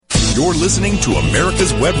You're listening to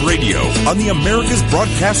America's Web Radio on the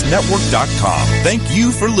AmericasBroadcastNetwork.com. Thank you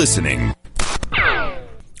for listening.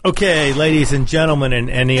 Okay, ladies and gentlemen, and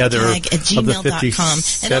any other of the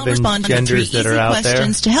 57 genders that are out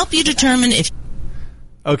there. To help you determine if...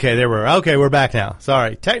 Okay, we're back now.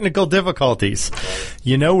 Sorry. Technical difficulties.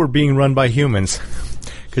 You know we're being run by humans,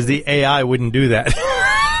 because the AI wouldn't do that.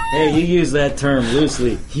 Hey, you use that term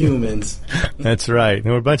loosely, humans. That's right.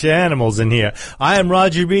 We're a bunch of animals in here. I am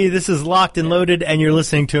Roger B. This is Locked and Loaded, and you're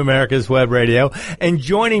listening to America's Web Radio. And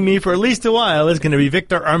joining me for at least a while is going to be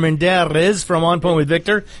Victor Armendariz from On Point with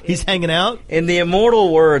Victor. He's hanging out. In the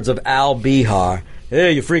immortal words of Al Bihar,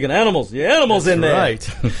 hey, you freaking animals. You animals in there. Right.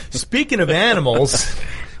 Speaking of animals,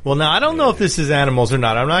 well, now, I don't know if this is animals or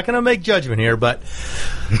not. I'm not going to make judgment here, but...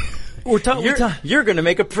 You're going to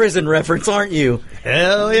make a prison reference, aren't you?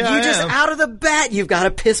 Hell yeah! You just out of the bat, you've got to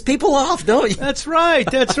piss people off, don't you? That's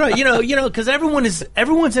right. You know, because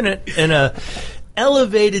everyone's in a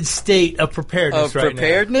elevated state of preparedness right now.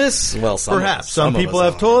 Preparedness? Well, some people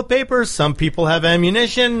have toilet paper, some people have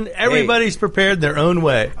ammunition. Everybody's prepared their own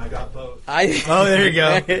way. I got both. Oh, there you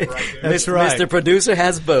go. That's right. Mr. Producer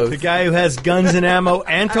has both. The guy who has guns and ammo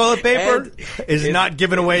and toilet paper is not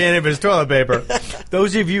giving away any of his toilet paper.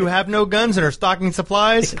 Those of you who have no guns and are stocking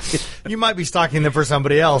supplies, you might be stocking them for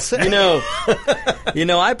somebody else. You know,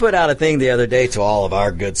 I put out a thing the other day to all of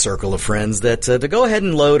our good circle of friends that to go ahead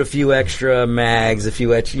and load a few extra mags, a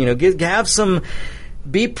few extra, have some.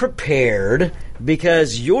 Be prepared,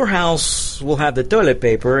 because your house will have the toilet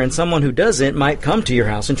paper, and someone who doesn't might come to your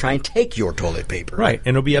house and try and take your toilet paper. Right, and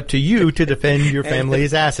it'll be up to you to defend your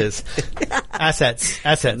family's assets.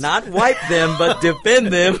 Not wipe them, but defend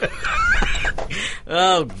them.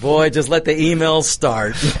 Oh, boy, just let the emails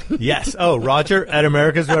start. Yes. Oh, Roger at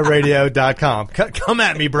AmericasWebRadio.com. Come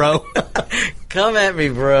at me, bro. Come at me,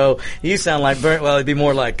 bro. You sound like Bernie. Well, it'd be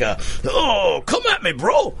more like, oh, come at me,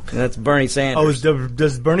 bro. And that's Bernie Sanders. Oh,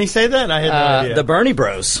 does Bernie say that? I had no idea. The Bernie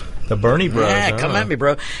Bros. The Bernie Bros. Yeah, come at me,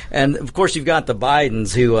 bro. And, of course, you've got the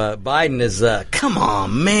Bidens who, Biden is, come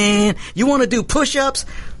on, man. You want to do push-ups?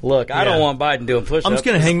 Look, I don't want Biden doing push-ups. I'm just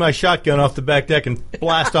going to hang my shotgun off the back deck and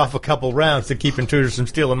blast off a couple rounds to keep intruders from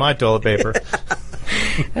stealing my toilet paper.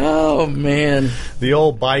 Oh, man. The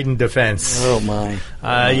old Biden defense. Oh, my.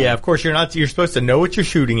 Yeah, of course, you're supposed to know what you're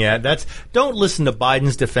shooting at. Don't listen to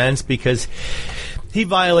Biden's defense, because he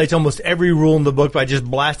violates almost every rule in the book by just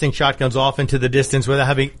blasting shotguns off into the distance without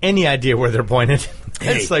having any idea where they're pointed.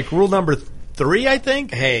 It's like rule number 3, I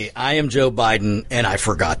think. Hey, I am Joe Biden, and I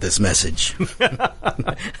forgot this message.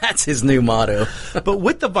 That's his new motto. But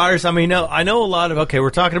with the virus, I know a lot of, we're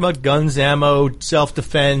talking about guns, ammo,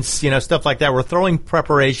 self-defense, stuff like that. We're throwing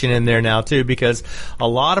preparation in there now, too, because a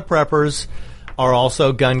lot of preppers are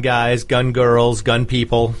also gun guys, gun girls, gun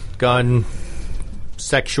people, gun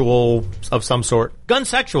sexual of some sort. Gun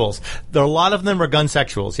sexuals. A lot of them are gun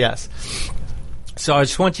sexuals, yes. So I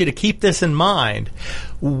just want you to keep this in mind.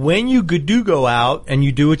 When you do go out and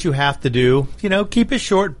you do what you have to do, keep it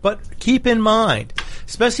short, but keep in mind,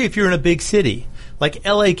 especially if you're in a big city, like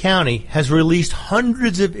L.A. County has released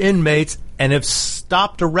hundreds of inmates and have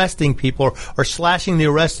stopped arresting people or slashing the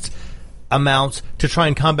arrest amounts to try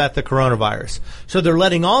and combat the coronavirus. So they're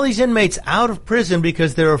letting all these inmates out of prison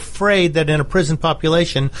because they're afraid that in a prison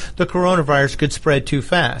population, the coronavirus could spread too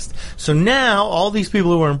fast. So now all these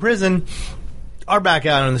people who are in prison are back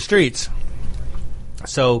out on the streets.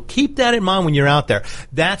 So keep that in mind when you're out there.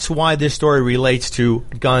 That's why this story relates to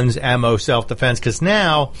guns, ammo, self-defense, because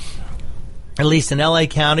now, at least in L.A.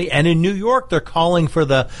 County and in New York, they're calling for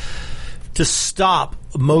to stop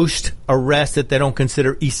most arrests that they don't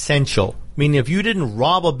consider essential. Meaning if you didn't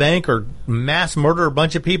rob a bank or mass murder a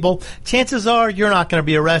bunch of people, chances are you're not going to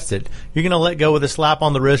be arrested. You're going to let go with a slap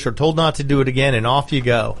on the wrist or told not to do it again, and off you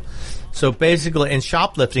go. So basically, and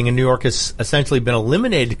shoplifting in New York has essentially been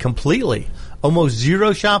eliminated completely. Almost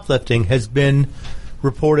zero shoplifting has been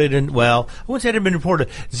reported, I wouldn't say it had been reported.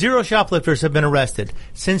 Zero shoplifters have been arrested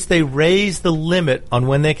since they raised the limit on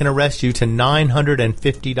when they can arrest you to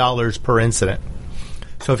 $950 per incident.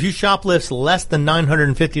 So if you shoplift less than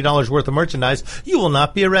 $950 worth of merchandise, you will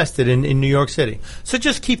not be arrested in New York City. So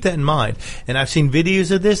just keep that in mind. And I've seen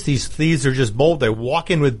videos of this. These thieves are just bold. They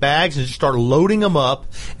walk in with bags and just start loading them up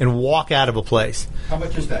and walk out of a place. How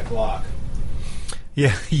much is that Glock?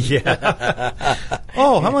 Yeah.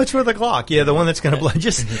 Oh, how much for the Glock? Yeah, the one that's going to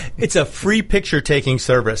it's a free picture-taking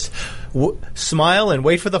service. Smile and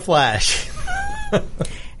wait for the flash.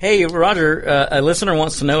 Hey, Roger, a listener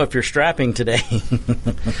wants to know if you're strapping today.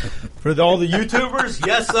 For all the YouTubers?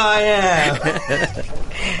 Yes, I am.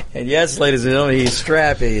 And yes, ladies and gentlemen, he's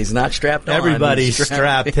strapped. He's not strapped on. Everybody's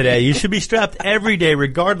strapped today. You should be strapped every day,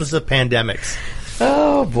 regardless of pandemics.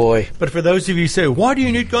 Oh, boy. But for those of you who say, why do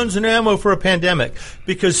you need guns and ammo for a pandemic?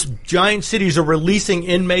 Because giant cities are releasing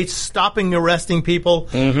inmates, stopping arresting people.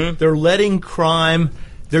 Mm-hmm. They're letting crime.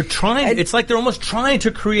 They're trying. It's like they're almost trying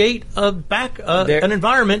to create an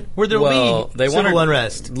environment where there'll be civil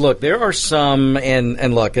unrest. Look, there are some,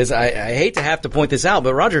 and look, I hate to have to point this out,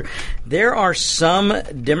 but Roger, there are some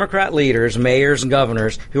Democrat leaders, mayors, and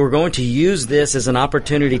governors who are going to use this as an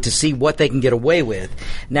opportunity to see what they can get away with.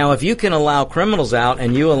 Now, if you can allow criminals out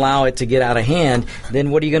and you allow it to get out of hand, then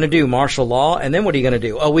what are you going to do? Martial law? And then what are you going to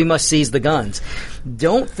do? Oh, we must seize the guns.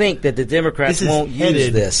 Don't think that the Democrats won't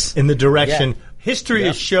use this in the direction. Yeah. History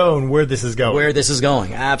has shown where this is going. Where this is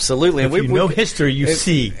going, absolutely. If you know history, you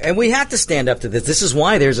see. And we have to stand up to this. This is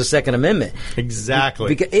why there's a Second Amendment. Exactly.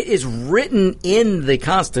 Because it is written in the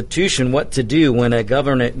Constitution what to do when a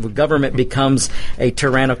government becomes a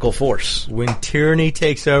tyrannical force. When tyranny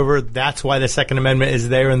takes over, that's why the Second Amendment is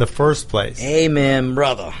there in the first place. Amen,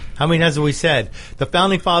 brother. How many times have we said, the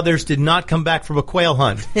Founding Fathers did not come back from a quail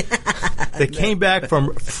hunt. They came back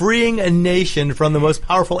from freeing a nation from the most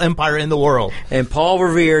powerful empire in the world. And Paul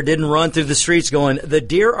Revere didn't run through the streets going, the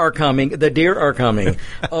deer are coming, the deer are coming.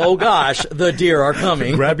 Oh, gosh, the deer are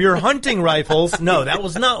coming. Grab your hunting rifles. No, that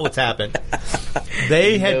was not what's happened.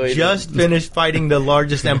 They had just finished fighting the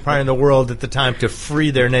largest empire in the world at the time to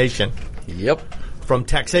free their nation. Yep. From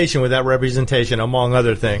taxation without representation, among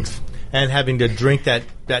other things. And having to drink that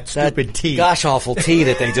stupid tea. Gosh-awful tea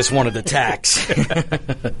that they just wanted to tax.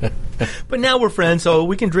 But now we're friends, so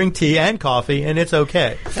we can drink tea and coffee, and it's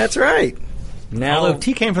okay. That's right. Now, although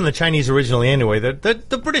tea came from the Chinese originally anyway.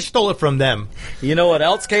 The British stole it from them. You know what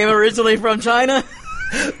else came originally from China?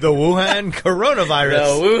 The Wuhan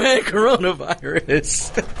coronavirus. The Wuhan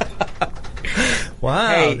coronavirus.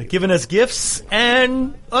 Wow, they're giving us gifts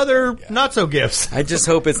and other not-so-gifts. I just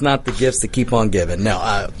hope it's not the gifts that keep on giving. No,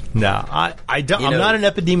 I don't. I'm not an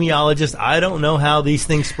epidemiologist. I don't know how these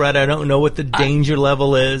things spread. I don't know what the danger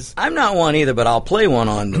level is. I'm not one either, but I'll play one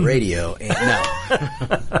on the radio.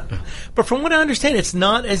 But from what I understand, it's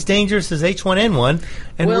not as dangerous as H1N1,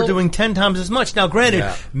 and we're doing 10 times as much. Now, granted,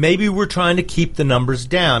 maybe we're trying to keep the numbers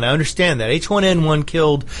down. I understand that. H1N1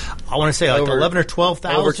 killed, I want to say, like 11 or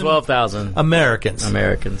 12,000? Over 12,000. Americans.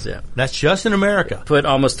 Yeah. That's just in America. Put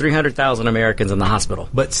almost 300,000 Americans in the hospital.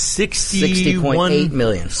 But 60.8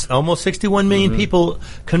 million. Almost 61 million people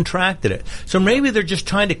contracted it. So maybe they're just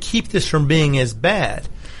trying to keep this from being as bad.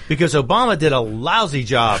 Because Obama did a lousy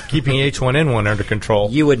job keeping H1N1 under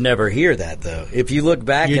control. You would never hear that, though. If you look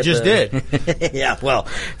back you just did. Yeah, well,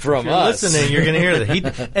 from if you're us. listening, you're going to hear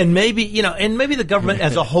that. And maybe the government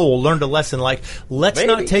as a whole learned a lesson like, let's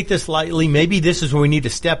not take this lightly. Maybe this is where we need to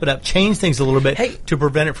step it up, change things a little bit to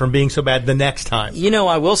prevent it from being so bad the next time.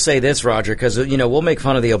 I will say this, Roger, because, we'll make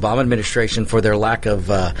fun of the Obama administration for their lack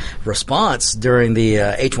of response during the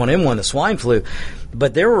H1N1, the swine flu.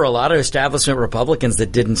 But there were a lot of establishment Republicans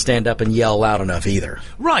that didn't stand up and yell loud enough either.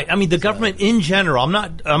 Right. I mean, the government in general, I'm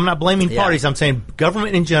not blaming parties. I'm saying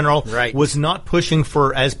government in general was not pushing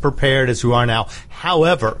for as prepared as we are now.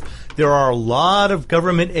 However, there are a lot of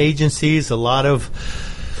government agencies, a lot of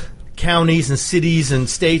counties and cities and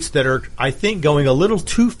states that are, I think, going a little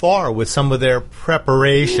too far with some of their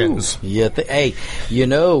preparations. Hey, you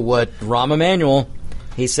know what Rahm Emanuel,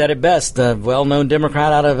 he said it best, a well-known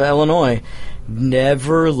Democrat out of Illinois.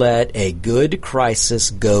 Never let a good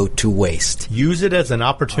crisis go to waste. Use it as an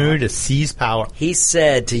opportunity to seize power. He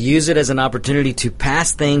said to use it as an opportunity to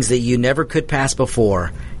pass things that you never could pass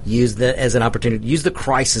before. Use that as an opportunity. Use the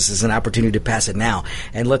crisis as an opportunity to pass it now.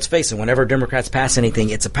 And let's face it, whenever Democrats pass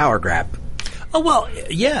anything, it's a power grab. Oh, well,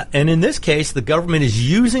 yeah. And in this case, the government is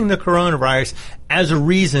using the coronavirus as a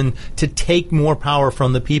reason to take more power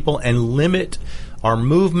from the people and limit our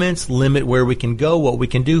movements, limit where we can go, what we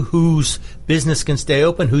can do, whose business can stay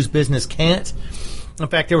open, whose business can't. In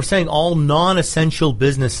fact, they were saying all non-essential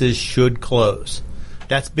businesses should close.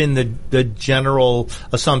 That's been the general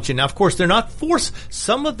assumption. Now, of course, they're not forced.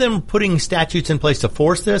 Some of them are putting statutes in place to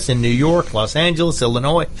force this. In New York, Los Angeles,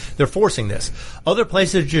 Illinois, they're forcing this. Other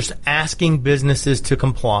places are just asking businesses to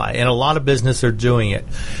comply, and a lot of businesses are doing it.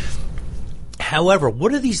 However,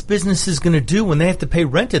 what are these businesses going to do when they have to pay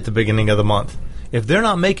rent at the beginning of the month? If they're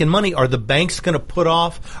not making money, are the banks going to put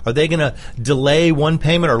off? Are they going to delay one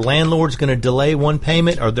payment? Are landlords going to delay one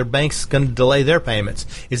payment? Are their banks going to delay their payments?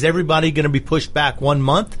 Is everybody going to be pushed back 1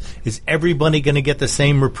 month? Is everybody going to get the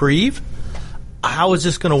same reprieve? How is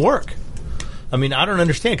this going to work? I mean, I don't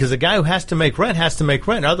understand, because the guy who has to make rent has to make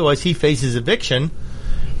rent. Otherwise, he faces eviction.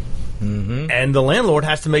 And the landlord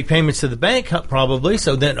has to make payments to the bank probably,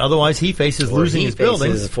 so then otherwise he faces losing his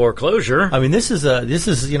building. Foreclosure. I mean, this is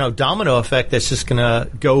domino effect that's just going to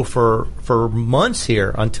go for months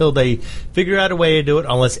here until they figure out a way to do it,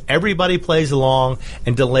 unless everybody plays along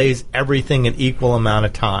and delays everything an equal amount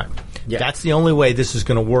of time. Yeah. That's the only way this is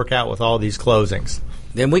going to work out with all these closings.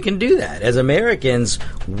 Then we can do that. As Americans,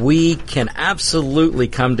 we can absolutely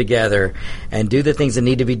come together and do the things that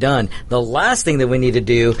need to be done. The last thing that we need to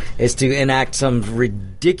do is to enact some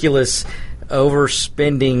ridiculous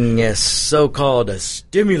overspending so-called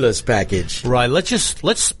stimulus package. Right.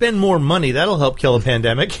 Let's spend more money. That'll help kill a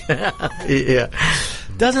pandemic. Yeah.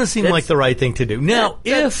 Doesn't seem like the right thing to do. Now,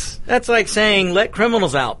 that's like saying let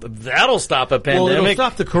criminals out. That'll stop a pandemic. Well, it'll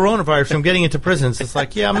stop the coronavirus from getting into prisons. It's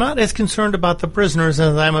like, I'm not as concerned about the prisoners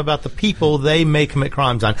as I am about the people they may commit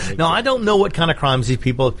crimes on. Now, I don't know what kind of crimes these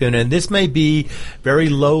people have been in. This may be very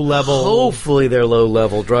low-level. Hopefully they're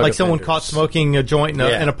low-level drug like offenders. Someone caught smoking a joint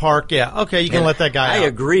in a park. Yeah, okay, you can let that guy out. I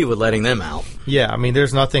agree with letting them out. Yeah, I mean,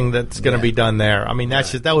 there's nothing that's going to be done there. I mean,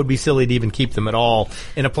 that would be silly to even keep them at all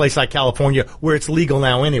in a place like California where it's legal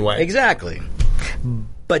now anyway. Exactly.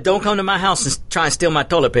 But don't come to my house and try and steal my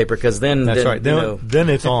toilet paper, because then... That's right. Then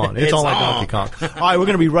it's on. It's on like Donkey Kong. All right, we're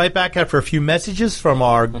going to be right back after a few messages from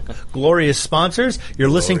our glorious sponsors. You're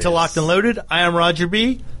listening to Locked and Loaded. I am Roger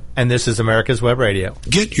B., and this is America's Web Radio.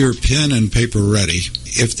 Get your pen and paper ready.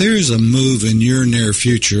 If there's a move in your near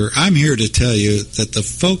future, I'm here to tell you that the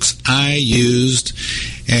folks I used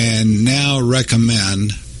and now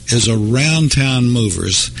recommend is Around Town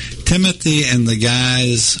Movers. Timothy and the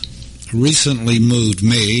guys recently moved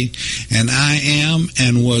me, and I am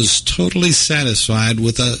and was totally satisfied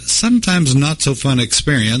with a sometimes not so fun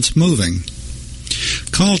experience moving.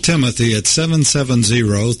 Call Timothy at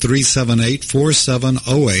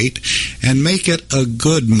 770-378-4708 and make it a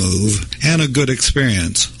good move and a good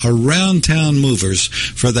experience. Around Town Movers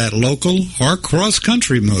for that local or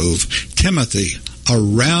cross-country move. Timothy,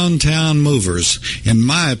 Around Town Movers, in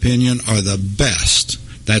my opinion, are the best.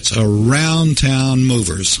 That's Around Town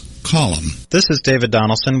Movers. Call them. This is David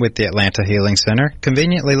Donaldson with the Atlanta Healing Center,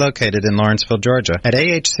 conveniently located in Lawrenceville, Georgia. At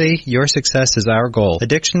AHC, your success is our goal.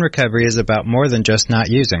 Addiction recovery is about more than just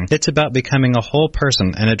not using. It's about becoming a whole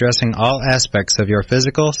person and addressing all aspects of your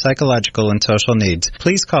physical, psychological, and social needs.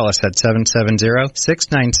 Please call us at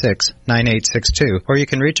 770-696-9862, or you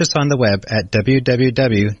can reach us on the web at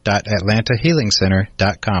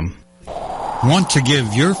www.atlantahealingcenter.com. Want to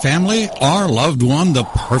give your family or loved one the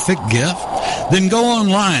perfect gift? Then go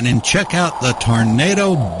online and check out the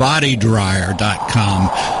TornadoBodyDryer.com.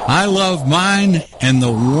 I love mine and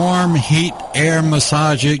the warm heat air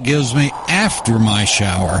massage it gives me after my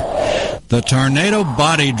shower. The Tornado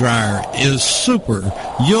Body Dryer is super.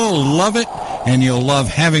 You'll love it, and you'll love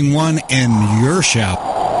having one in your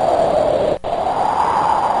shower.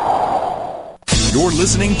 You're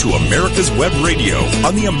listening to America's Web Radio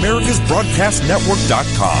on the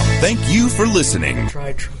AmericasBroadcastNetwork.com. Thank you for listening.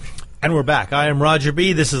 And we're back. I am Roger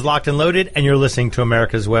B. This is Locked and Loaded, and you're listening to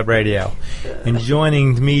America's Web Radio. And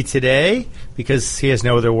joining me today, because he has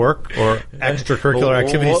no other work or extracurricular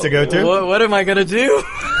activities to go to. What am I going to do?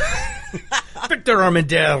 Victor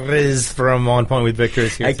Armendariz from On Point with Victor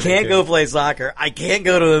is here. I can't go play soccer. I can't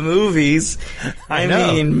go to the movies. I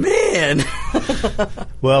mean, man.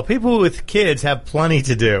 Well, people with kids have plenty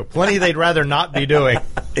to do. Plenty they'd rather not be doing.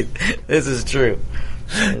 This is true.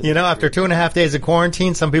 You know, after 2.5 days of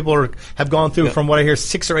quarantine, some people have gone through, from what I hear,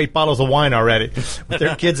 6 or 8 bottles of wine already with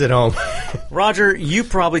their kids at home. Roger, you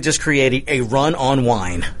probably just created a run on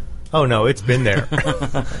wine. Oh, no, it's been there.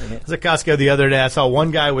 I was at Costco the other day. I saw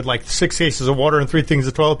one guy with like 6 cases of water and 3 things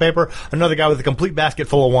of toilet paper, another guy with a complete basket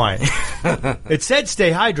full of wine. It said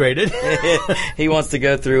stay hydrated. He wants to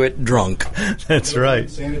go through it drunk. That's right.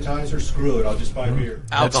 Sanitizer, screw it. I'll just buy beer.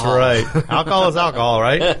 Alcohol. That's right. Alcohol is alcohol,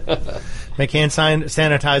 right? Make hand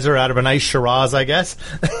sanitizer out of a nice Shiraz, I guess.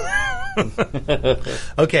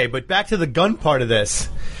 Okay, but back to the gun part of this.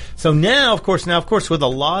 So now, of course, with a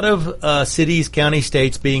lot of cities, county,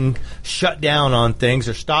 states being shut down on things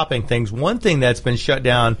or stopping things, one thing that's been shut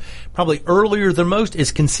down probably earlier than most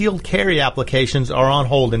is concealed carry applications are on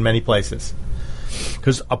hold in many places.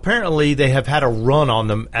 Because apparently they have had a run on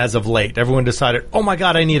them as of late. Everyone decided, oh my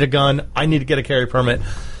God, I need a gun. I need to get a carry permit.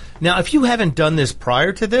 Now, if you haven't done this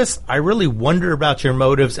prior to this, I really wonder about your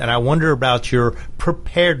motives, and I wonder about your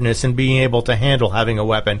preparedness in being able to handle having a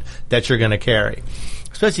weapon that you're going to carry.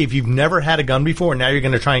 especially if you've never had a gun before and now you're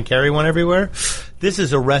going to try and carry one everywhere, this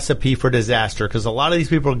is a recipe for disaster because a lot of these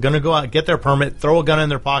people are going to go out, get their permit, throw a gun in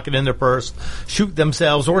their pocket, in their purse, shoot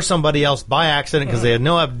themselves or somebody else by accident because they have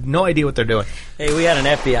no idea what they're doing. Hey, we had an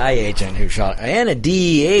FBI agent who shot, and a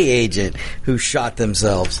DEA agent who shot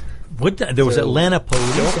themselves. There was an Atlanta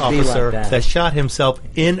police officer that shot himself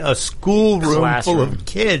in a schoolroom full of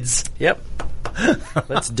kids. Yep.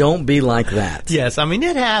 Don't be like that. Yes, I mean,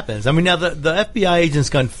 it happens. I mean, now the FBI agent's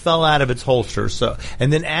gun fell out of its holster,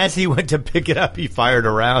 and then as he went to pick it up, he fired a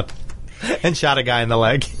round and shot a guy in the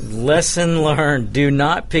leg. Lesson learned. Do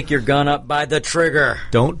not pick your gun up by the trigger.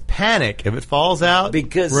 Don't panic. If it falls out,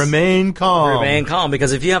 remain calm. Remain calm,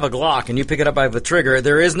 because if you have a Glock and you pick it up by the trigger,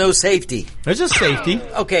 there is no safety. There's a safety.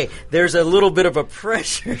 Okay, there's a little bit of a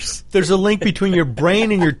pressure. There's a link between your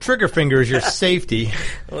brain and your trigger finger is your safety.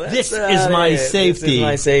 Well, this is my safety. This is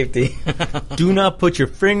my safety. Do not put your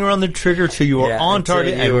finger on the trigger till you are on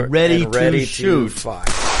target and ready to shoot. Fire.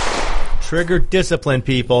 Trigger discipline,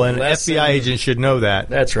 people, and an FBI agent should know that.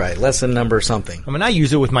 That's right. Lesson number something. I mean, I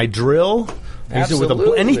use it with my drill. I use it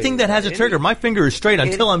with anything that has a trigger. My finger is straight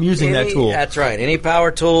until I'm using that tool. That's right. Any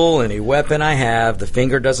power tool, any weapon I have, the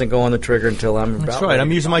finger doesn't go on the trigger until I'm about. That's right.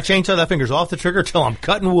 I'm using my chainsaw. That finger's off the trigger until I'm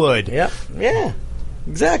cutting wood. Yep. Yeah.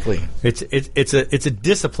 Exactly. It's a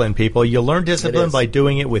discipline, people. You learn discipline by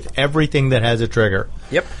doing it with everything that has a trigger.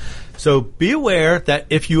 Yep. So be aware that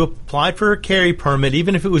if you applied for a carry permit,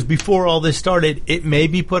 even if it was before all this started, it may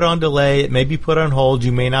be put on delay, it may be put on hold,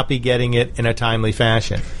 you may not be getting it in a timely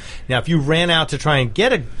fashion. Now, if you ran out to try and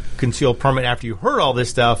get a concealed permit after you heard all this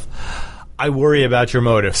stuff, I worry about your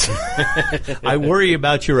motives. I worry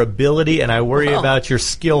about your ability, and I worry about your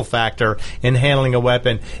skill factor in handling a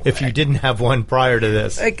weapon if you didn't have one prior to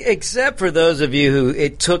this. Except for those of you who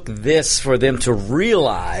it took this for them to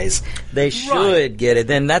realize they should get it,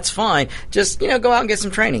 then that's fine. Just, go out and get some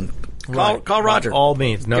training. Call Roger. By all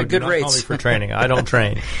means. No, good do not rates. Call me for training. I don't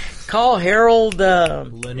train. Call Harold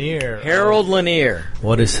Lanier. Harold Lanier.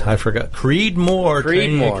 What is, I forgot. Creedmoor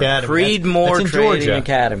Training Academy. Creedmoor Training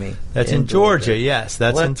Academy. That's in Georgia, yes.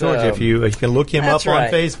 That's in Georgia. If you can look him up on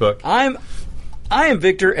Facebook. I am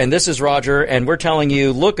Victor, and this is Roger, and we're telling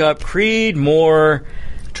you, look up Creedmoor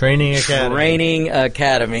Training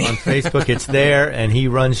Academy. On Facebook, it's there, and he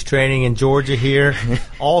runs training in Georgia here.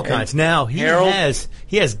 All kinds. Now, he has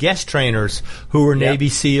guest trainers who are Navy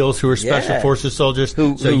SEALs, who are Special Forces soldiers.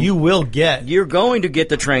 You will get. You're going to get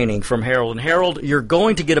the training from Harold. And Harold, you're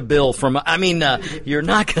going to get a bill from. You're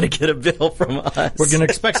not going to get a bill from us. We're going to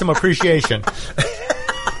expect some appreciation.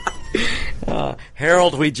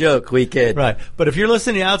 Harold, we joke, we kid. Right. But if you're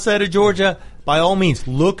listening outside of Georgia, by all means,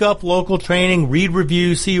 look up local training, read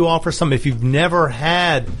reviews, see who offers some. If you've never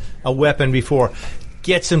had a weapon before,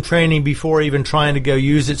 get some training before even trying to go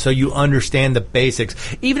use it so you understand the basics.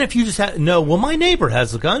 Even if you just know, well, my neighbor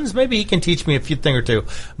has guns, maybe he can teach me a thing or two.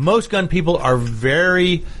 Most gun people are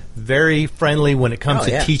very, very friendly when it comes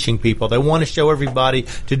to teaching people. They want to show everybody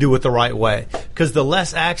to do it the right way. Because the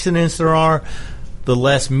less accidents there are, the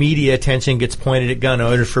less media attention gets pointed at gun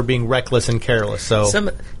owners for being reckless and careless. So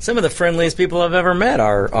some of the friendliest people I've ever met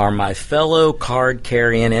are my fellow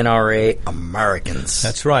card-carrying NRA Americans.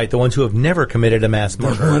 That's right, the ones who have never committed a mass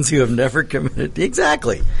murder. The ones who have never committed,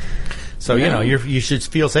 exactly. So, you should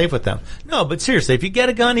feel safe with them. No, but seriously, if you get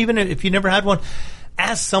a gun, even if you never had one,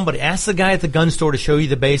 ask the guy at the gun store to show you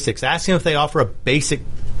the basics. Ask him if they offer a basic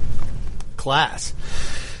class.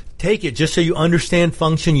 Take it just so you understand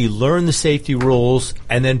function, you learn the safety rules,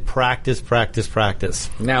 and then practice.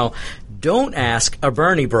 Now, don't ask a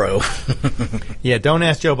Bernie bro. Yeah, don't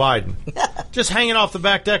ask Joe Biden. Just hang it off the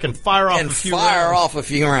back deck and fire off a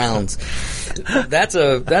few rounds. That's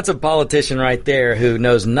a politician right there who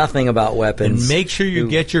knows nothing about weapons. And make sure you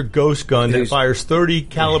get your ghost gun that fires 30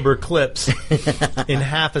 caliber clips in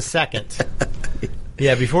half a second.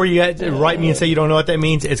 Yeah, before you write me and say you don't know what that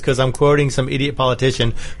means, it's because I'm quoting some idiot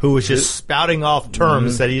politician who was just spouting off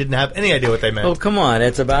terms that he didn't have any idea what they meant. Oh, come on.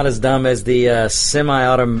 It's about as dumb as the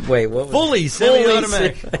semi-automatic... Wait, what was Fully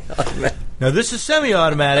semi-automatic. Now, this is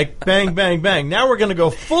semi-automatic. Bang, bang, bang. Now we're going to go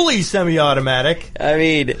fully semi-automatic. I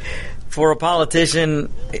mean... For a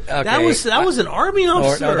politician, okay. That was an Army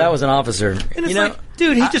officer. No, that was an officer. And it's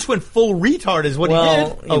dude, he just went full retard is what he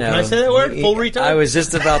did. Can I say that word? Full retard? I was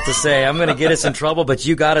just about to say, I'm going to get us in trouble, but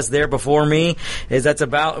you got us there before me. We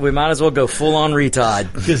might as well go full on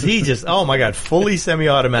retard. Because he just, oh my God, fully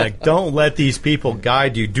semi-automatic. Don't let these people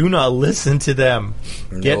guide you. Do not listen to them.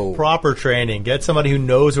 Get proper training. Get somebody who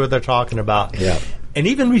knows what they're talking about. Yeah. And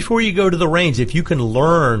even before you go to the range, if you can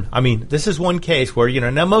learn, this is one case where,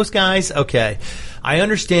 now most guys, okay, I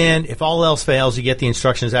understand if all else fails, you get the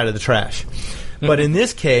instructions out of the trash. But in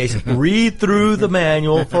this case, read through the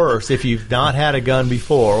manual first if you've not had a gun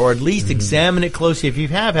before, or at least examine it closely if you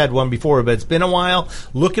have had one before, but it's been a while.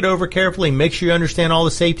 Look it over carefully. Make sure you understand all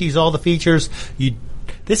the safeties, all the features.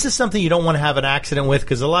 This is something you don't want to have an accident with,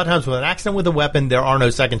 because a lot of times with an accident with a weapon, there are no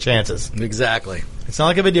second chances. Exactly. It's not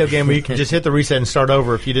like a video game where you can just hit the reset and start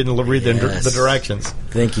over if you didn't read the directions.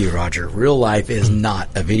 Thank you, Roger. Real life is not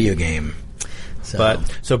a video game.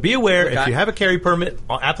 So be aware, if you have a carry permit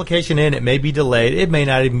application in, it may be delayed. It may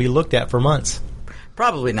not even be looked at for months.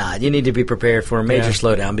 Probably not. You need to be prepared for a major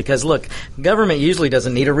slowdown because, look, government usually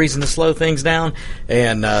doesn't need a reason to slow things down,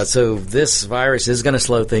 and so this virus is going to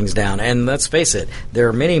slow things down. And let's face it, there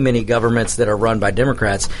are many, many governments that are run by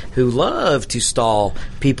Democrats who love to stall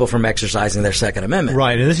people from exercising their Second Amendment.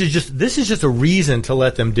 Right, and this is just a reason to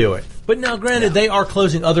let them do it. But now, granted, they are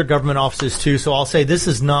closing other government offices too, so I'll say this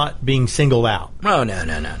is not being singled out. Oh, no.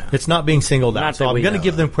 It's not being singled out, so I'm going to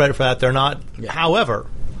give them credit for that. They're not. Yeah. However,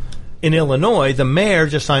 in Illinois, the mayor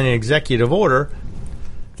just signed an executive order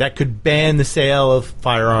that could ban the sale of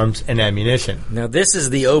firearms and ammunition. Now, this is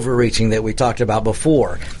the overreaching that we talked about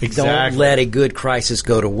before. Exactly. Don't let a good crisis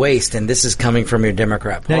go to waste, and this is coming from your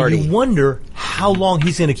Democrat Party. Now, you wonder how long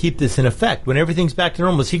he's going to keep this in effect. When everything's back to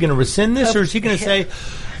normal, is he going to rescind this, or is he going to say,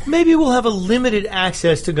 maybe we'll have a limited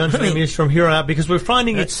access to guns and ammunition from here on out because we're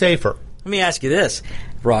finding it safer? Let me ask you this,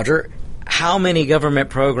 Roger. How many government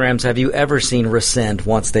programs have you ever seen rescind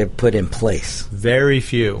once they're put in place? Very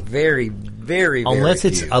few. Very, very, very Unless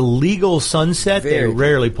it's a legal sunset, they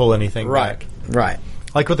rarely pull anything back. Right.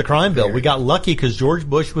 Like with the crime bill. We got lucky because George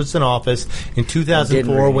Bush was in office in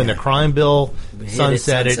 2004 when the crime bill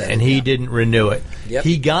sunsetted, and he didn't renew it. Yep.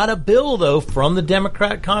 He got a bill, though, from the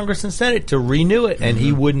Democrat Congress and Senate to renew it, and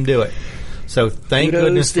he wouldn't do it. So thank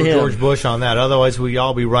goodness for George Bush on that. Otherwise, we'd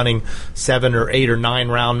all be running 7 or 8 or 9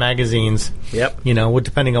 round magazines. Yep. You know,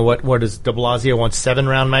 depending on what does de Blasio want, 7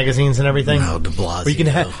 round magazines and everything? No, de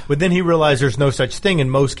Blasio. But then he realized there's no such thing in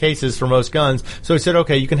most cases for most guns. So he said,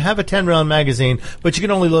 okay, you can have a 10 round magazine, but you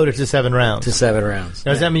can only load it to 7 rounds.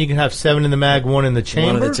 Now, does that mean you can have 7 in the mag, 1 in the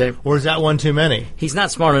chamber? Or is that one too many? He's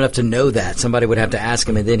not smart enough to know that. Somebody would have to ask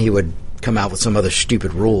him, and then he would come out with some other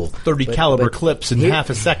stupid rule. 30 caliber clips in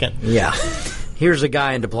half a second. Yeah. Here's a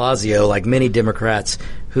guy in de Blasio, like many Democrats,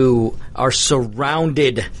 who are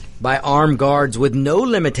surrounded by armed guards with no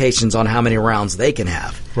limitations on how many rounds they can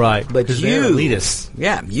have. Right. But they're elitists.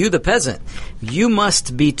 Yeah, you the peasant, you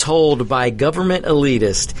must be told by government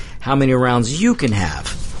elitists how many rounds you can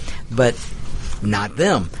have, but not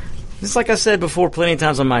them. Just like I said before plenty of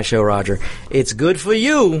times on my show, Roger, it's good for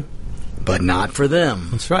you, but not for them.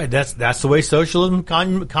 That's right. That's the way socialism,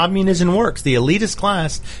 communism works. The elitist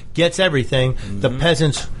class gets everything. Mm-hmm. The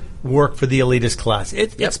peasants work for the elitist class.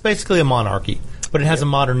 It's basically a monarchy, but it has a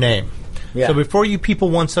modern name. Yeah. So before you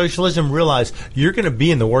people want socialism, realize you're going to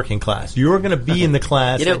be in the working class. You're going to be in the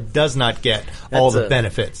class that does not get all the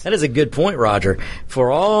benefits. That is a good point, Roger.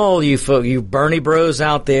 For all you Bernie bros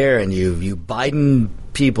out there and you Biden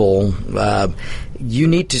people, you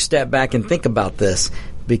need to step back and think about this.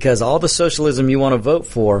 Because all the socialism you want to vote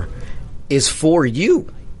for is for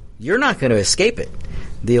you. You're not going to escape it.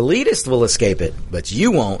 The elitists will escape it, but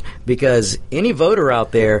you won't, because any voter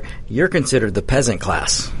out there, you're considered the peasant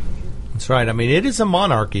class. That's right. I mean, it is a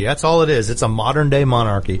monarchy. That's all it is. It's a modern-day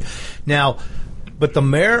monarchy. Now, but the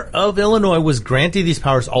mayor of Illinois was granted these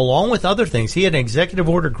powers along with other things. He had an executive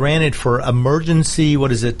order granted for emergency,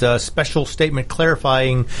 special statement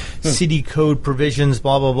clarifying city code provisions,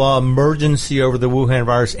 blah, blah, blah. Emergency over the Wuhan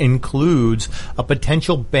virus includes a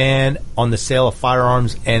potential ban on the sale of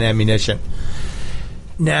firearms and ammunition.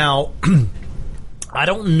 Now, I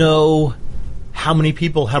don't know how many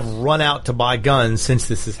people have run out to buy guns since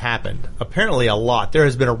this has happened. Apparently a lot. There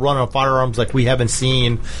has been a run on firearms like we haven't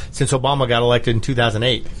seen since Obama got elected in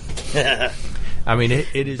 2008. I mean,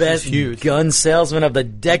 it is best just huge. Gun salesman of the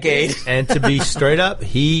decade. And to be straight up,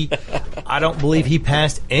 I don't believe he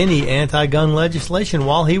passed any anti-gun legislation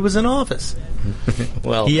while he was in office.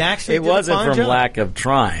 Well, it wasn't from lack of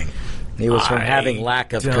trying. It was from having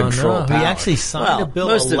lack of control power. He actually signed a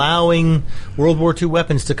bill allowing World War II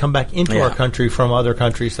weapons to come back into our country from other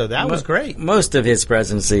countries, so that was great. Most of his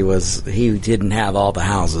presidency was he didn't have all the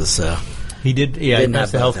houses, so he did. Yeah, he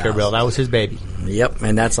passed the health care bill. That was his baby. Yep,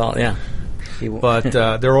 and that's all. Yeah, but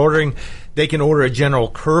they're ordering. They can order a general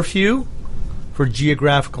curfew for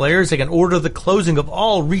geographical areas. They can order the closing of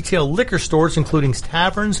all retail liquor stores, including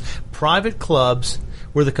taverns, private clubs,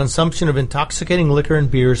 where the consumption of intoxicating liquor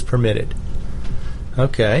and beer is permitted.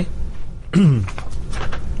 Okay.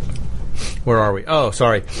 Where are we? Oh,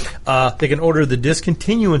 sorry. They can order the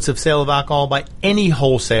discontinuance of sale of alcohol by any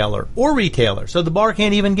wholesaler or retailer. So the bar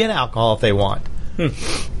can't even get alcohol if they want.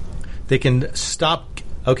 They can stop.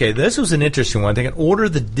 Okay, this was an interesting one. They can order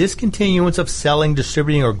the discontinuance of selling,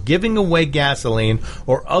 distributing, or giving away gasoline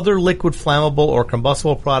or other liquid flammable or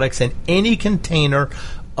combustible products in any container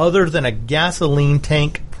other than a gasoline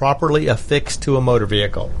tank properly affixed to a motor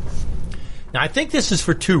vehicle. Now, I think this is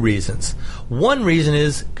for two reasons. One reason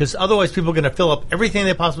is because otherwise people are going to fill up everything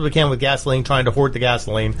they possibly can with gasoline, trying to hoard the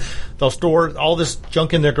gasoline. They'll store all this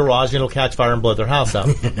junk in their garage and it'll catch fire and blow their house up.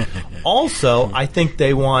 Also, I think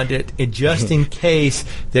they want it just in case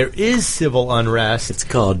there is civil unrest. It's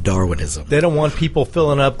called Darwinism. They don't want people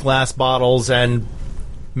filling up glass bottles and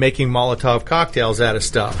making Molotov cocktails out of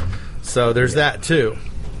stuff. So there's that too.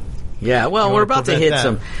 Yeah, well, we're about to hit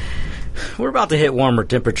that. We're about to hit warmer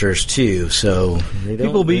temperatures too, so you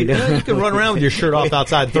can run around with your shirt off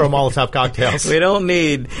outside and throw Molotov cocktails. We don't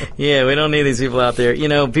need these people out there. You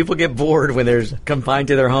know, people get bored when they're confined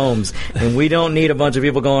to their homes, and we don't need a bunch of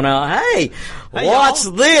people going out. Hey, watch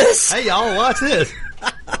this! Hey, y'all, watch this!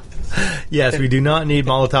 Yes, we do not need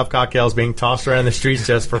Molotov cocktails being tossed around the streets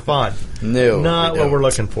just for fun. No, not what we're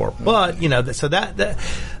looking for. But you know, so that.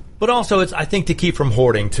 But also, it's I think to keep from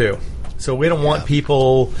hoarding too. So we don't want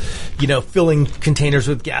people, you know, filling containers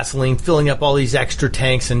with gasoline, filling up all these extra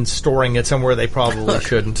tanks and storing it somewhere they probably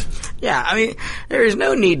shouldn't. Yeah, I mean, there is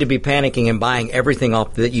no need to be panicking and buying everything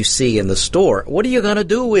off that you see in the store. What are you going to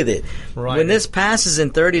do with it? Right. When this passes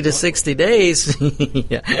in 30 to 60 days,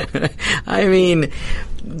 I mean,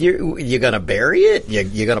 you're going to bury it?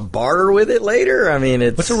 You're going to barter with it later? I mean,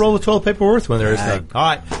 it's... What's a roll of toilet paper worth when there is none? All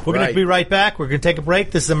right, we're going to be right back. We're going to take a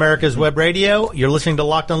break. This is America's Web Radio. You're listening to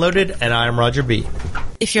Locked and Loaded, and I'm Roger B.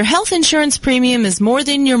 If your health insurance premium is more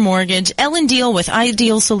than your mortgage, Ellen Deal with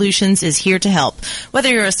Ideal Solutions is here to help. Whether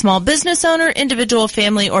you're a small business owner, individual,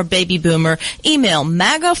 family, or baby boomer, email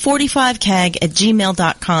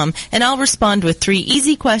MAGA45CAG@gmail.com and I'll respond with 3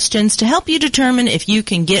 easy questions to help you determine if you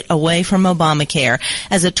can get away from Obamacare.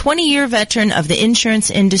 As a 20-year veteran of the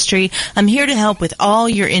insurance industry, I'm here to help with all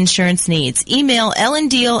your insurance needs. Email Ellen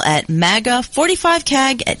Deal at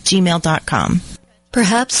MAGA45CAG@gmail.com.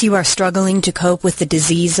 Perhaps you are struggling to cope with the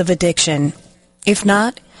disease of addiction. If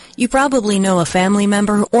not, you probably know a family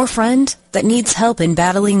member or friend that needs help in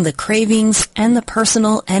battling the cravings and the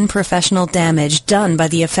personal and professional damage done by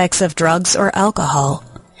the effects of drugs or alcohol.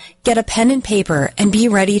 Get a pen and paper and be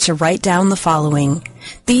ready to write down the following.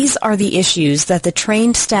 These are the issues that the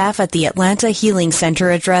trained staff at the Atlanta Healing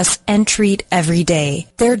Center address and treat every day.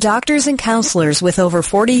 Their doctors and counselors with over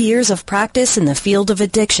 40 years of practice in the field of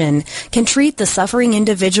addiction can treat the suffering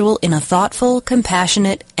individual in a thoughtful,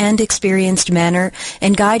 compassionate, and experienced manner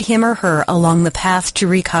and guide him or her along the path to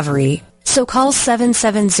recovery. So call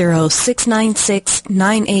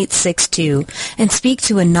 770-696-9862 and speak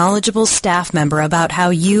to a knowledgeable staff member about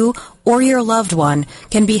how you or your loved one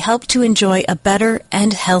can be helped to enjoy a better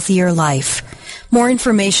and healthier life. More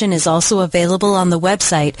information is also available on the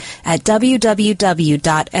website at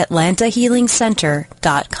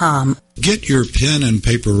www.atlantahealingcenter.com. Get your pen and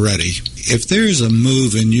paper ready. If there's a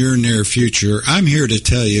move in your near future, I'm here to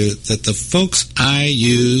tell you that the folks I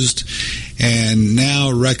used and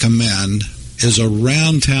now recommend is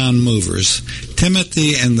Around Town Movers.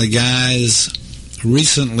 Timothy and the guys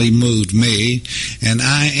recently moved me, and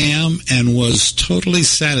I am and was totally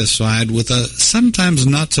satisfied with a sometimes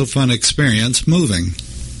not so fun experience moving.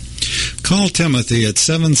 Call Timothy at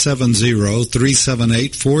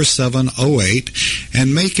 770-378-4708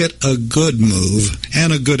 and make it a good move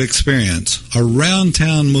and a good experience. Around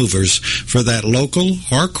Town Movers for that local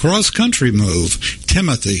or cross-country move.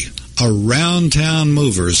 Timothy, Around Town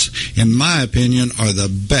Movers, in my opinion, are the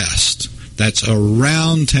best. That's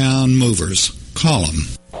Around Town Movers. Call them.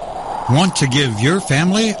 Want to give your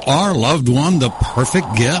family or loved one the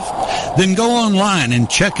perfect gift? Then go online and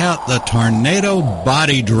check out the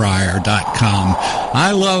TornadoBodyDryer.com.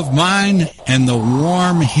 I love mine and the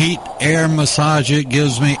warm heat air massage it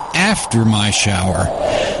gives me after my shower.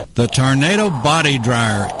 The Tornado Body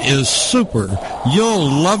Dryer is super.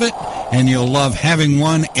 You'll love it, and you'll love having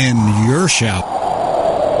one in your shower.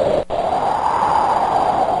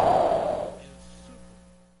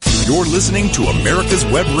 You're listening to America's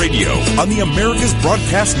Web Radio on the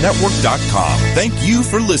AmericasBroadcastNetwork.com. Thank you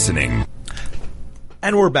for listening.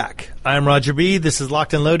 And we're back. I'm Roger B. This is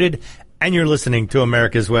Locked and Loaded, and you're listening to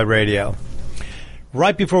America's Web Radio.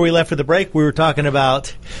 Right before we left for the break, we were talking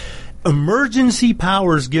about emergency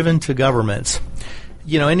powers given to governments.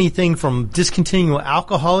 anything from discontinuing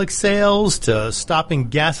alcoholic sales to stopping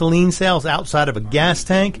gasoline sales outside of a gas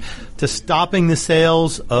tank to stopping the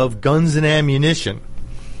sales of guns and ammunition,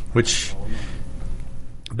 which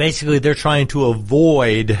basically they're trying to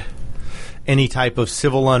avoid any type of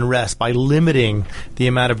civil unrest by limiting the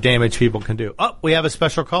amount of damage people can do. Oh, we have a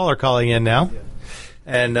special caller calling in now.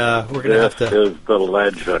 And we're going to have to... This is the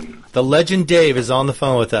legend. The legend Dave is on the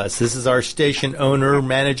phone with us. This is our station owner,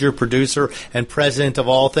 manager, producer, and president of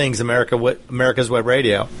all things America's Web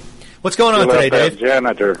Radio. What's going on today, Dave?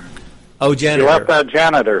 Janitor. Oh, janitor. You left that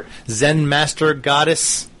janitor. Zen master,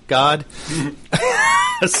 goddess, God?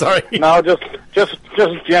 Sorry. No, just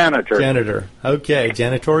janitor. Janitor. Okay,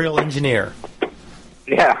 janitorial engineer.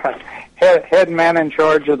 Yeah, head man in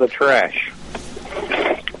charge of the trash.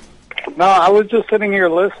 No, I was just sitting here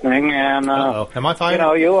listening, and am I fine?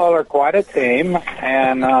 You all are quite a team,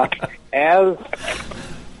 and as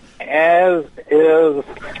is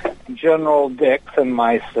General Dix and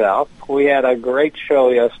myself, we had a great show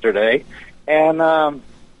yesterday, and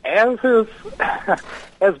as has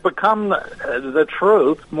become the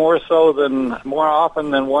truth more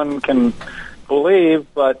often than one can believe.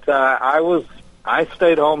 But I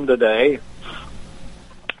stayed home today.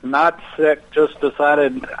 Not sick, just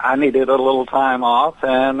decided I needed a little time off,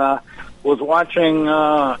 and was watching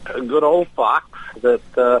good old Fox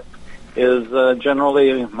that is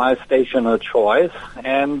generally my station of choice,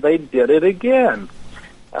 and they did it again.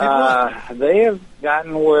 They have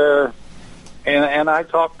gotten where, and I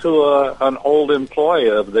talked to an old employee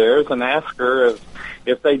of theirs and asked her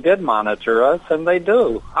if they did monitor us, and they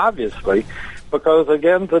do, obviously. Because,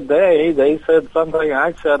 again, today, they said something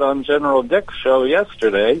I said on General Dick's show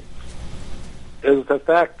yesterday, is the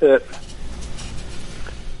fact that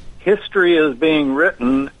history is being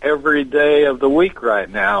written every day of the week right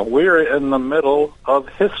now. We're in the middle of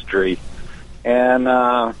history. And,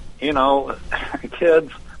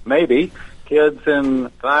 kids in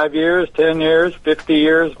 5 years, 10 years, 50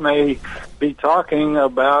 years may be talking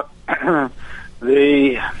about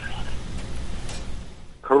the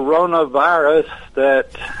coronavirus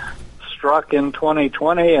that struck in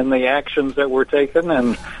 2020 and the actions that were taken,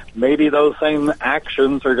 and maybe those same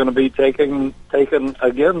actions are going to be taken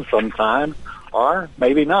again sometime, or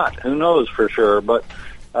maybe not. Who knows for sure? But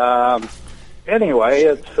anyway,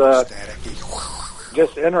 it's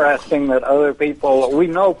just interesting that we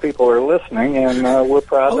know people are listening, and we're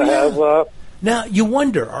proud to have... Now, you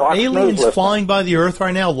wonder, are Fox aliens flying by the Earth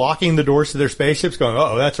right now, locking the doors to their spaceships, going,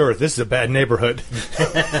 oh, that's Earth, this is a bad neighborhood?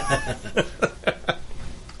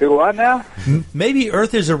 Do what now? Maybe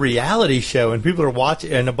Earth is a reality show, and people are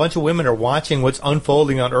watching, and a bunch of women are watching what's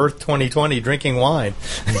unfolding on Earth 2020, drinking wine.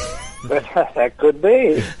 That could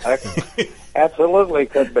be. Absolutely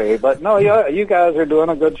could be. But no, you guys are doing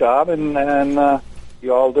a good job, and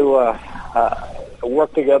you all do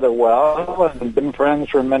work together well and been friends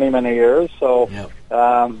for many, many years. So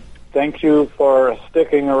thank you for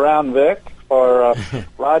sticking around, Vic, for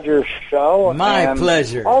Roger's show. My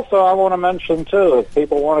pleasure. Also, I want to mention, too, if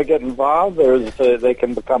people want to get involved, they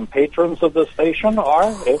can become patrons of the station,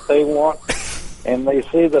 or if they want and they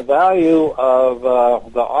see the value of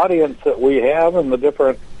the audience that we have and the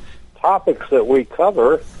different topics that we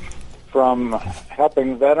cover, from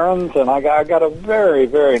helping veterans, and I got a very,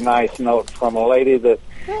 very nice note from a lady that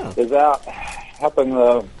is out helping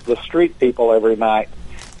the street people every night.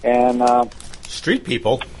 And street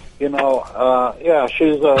people? She's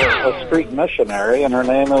a street missionary, and her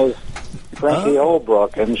name is Frankie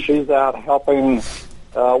Holbrook, and she's out helping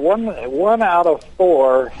one out of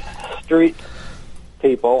 4 street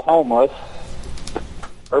people, homeless,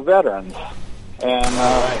 are veterans.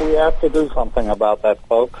 And we have to do something about that,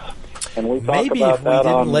 folks. And we talk Maybe about if we that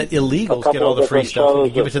didn't on let illegals a get all the free stuff, we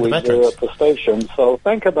could give it to the veterans at the station. So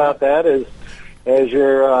think about that as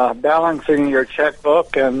you're balancing your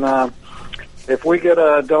checkbook. And if we get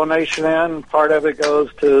a donation in, part of it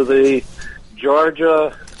goes to the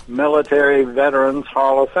Georgia Military Veterans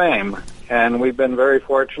Hall of Fame. And we've been very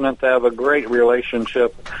fortunate to have a great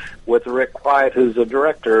relationship with Rick White, who's the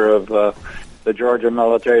director of the Georgia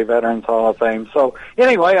Military Veterans Hall of Fame. So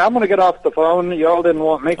anyway, I'm going to get off the phone. Y'all didn't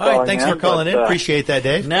want me calling in. All right, thanks for calling in. Appreciate that,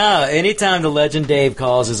 Dave. No, anytime the legend Dave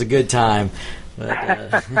calls is a good time.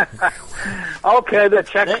 But, okay, the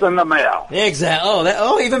check's in the mail.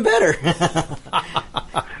 Exactly. Even better.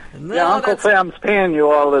 Uncle Sam's paying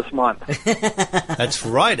you all this month. That's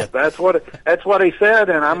right. That's what he said,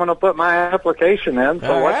 and I'm going to put my application in.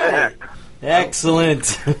 So what the heck?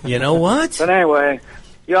 Excellent. You know what? But anyway,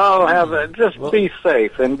 y'all have be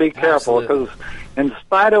safe and be careful, because in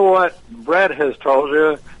spite of what Brett has told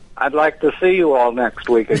you, I'd like to see you all next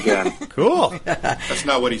week again. Cool. That's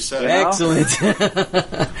not what he said. Excellent.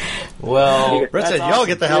 Well, Brett said, y'all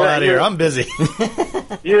get the hell out of here. I'm busy.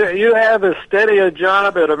 You have as steady a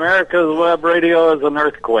job at America's Web Radio as an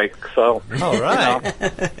earthquake. So, All right.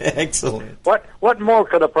 excellent. what more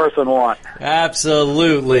could a person want?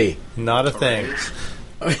 Absolutely. Not a thing.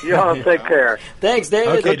 Y'all take care. Thanks,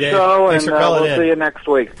 David. Okay, Good Dave. show, Thanks and for calling we'll in. see you next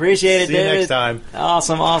week. Appreciate it, See you David. next time.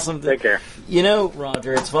 Awesome. Take care. You know,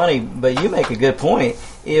 Roger, it's funny, but you make a good point.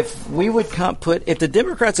 If we would if the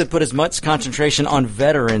Democrats had put as much concentration on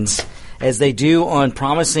veterans as they do on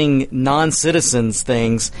promising non-citizens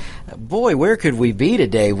things, boy, where could we be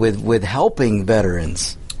today with helping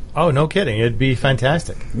veterans? Oh, no kidding. It'd be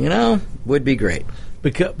fantastic. You know, would be great.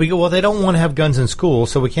 Because well, they don't want to have guns in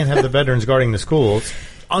schools, so we can't have the veterans guarding the schools.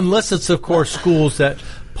 Unless it's, of course, schools that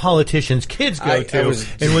politicians' kids go to,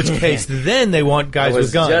 in which case then they want guys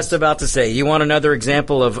with guns. I was just about to say, you want another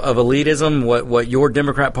example of elitism, what your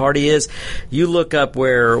Democrat Party is? You look up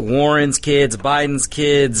where Warren's kids, Biden's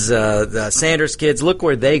kids, Sanders' kids, look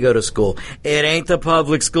where they go to school. It ain't the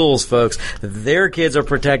public schools, folks. Their kids are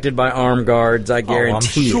protected by armed guards, I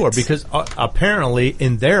guarantee I'm sure, because apparently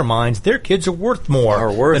in their minds, their kids are worth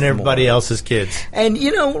more than everybody else's kids. And,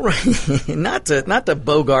 you know, not to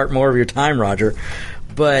bogart more of your time, Roger,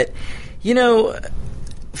 but, you know,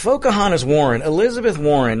 Pocahontas Warren, Elizabeth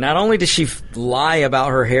Warren, not only does she lie about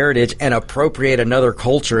her heritage and appropriate another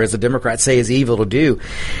culture, as the Democrats say is evil to do,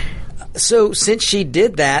 so since she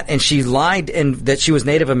did that and she lied and that she was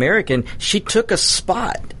Native American, she took a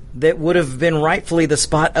spot that would have been rightfully the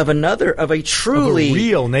spot of a truly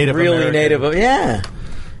real Native American. Yeah.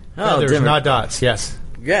 There's not dots, yes.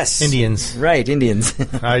 Yes. Indians. Right, Indians.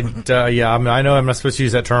 I know I'm not supposed to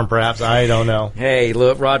use that term, perhaps. I don't know. Hey,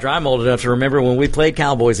 look, Roger, I'm old enough to remember when we played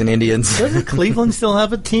Cowboys and Indians. Doesn't Cleveland still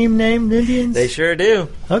have a team named Indians? They sure do.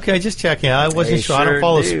 Okay, just checking. I wasn't sure. I don't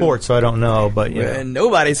follow sports, so I don't know. But yeah, well,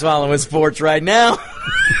 nobody's following sports right now.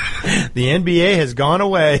 The NBA has gone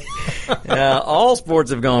away. All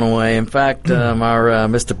sports have gone away. In fact, our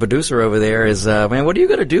Mr. Producer over there is, man, what are you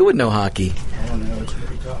going to do with no hockey? I don't know. It's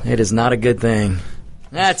pretty tough. It is not a good thing.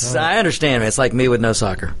 I understand. It's like me with no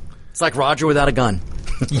soccer. It's like Roger without a gun.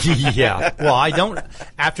 Yeah. Well, I don't.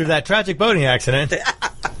 After that tragic boating accident,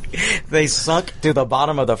 they sunk to the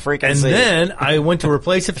bottom of the freaking sea. And then I went to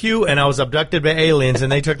replace a few, and I was abducted by aliens,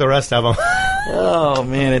 and they took the rest of them. Oh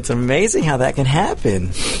man, it's amazing how that can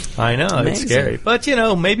happen. I know, it's scary, but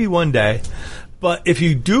maybe one day. But if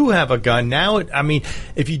you do have a gun now,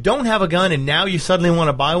 if you don't have a gun and now you suddenly want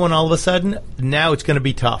to buy one all of a sudden, now it's going to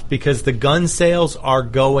be tough because the gun sales are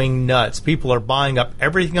going nuts. People are buying up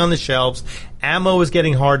everything on the shelves. Ammo is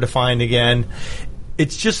getting hard to find again.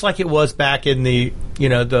 It's just like it was back in the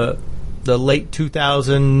late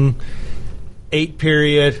 2008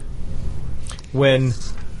 period when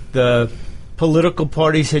the political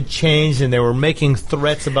parties had changed and they were making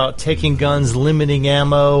threats about taking guns, limiting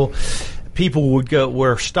ammo. People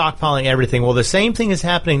were stockpiling everything. Well, the same thing is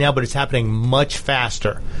happening now, but it's happening much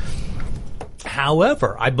faster.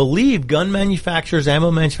 However, I believe gun manufacturers,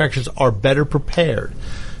 ammo manufacturers are better prepared.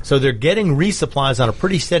 So they're getting resupplies on a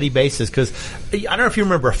pretty steady basis because I don't know if you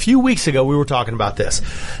remember a few weeks ago we were talking about this.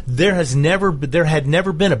 There had never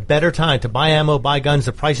been a better time to buy ammo, buy guns.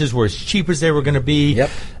 The prices were as cheap as they were going to be. Yep.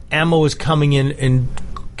 Ammo is coming in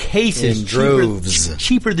cases, in droves,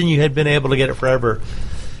 cheaper than you had been able to get it forever.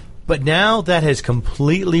 But now that has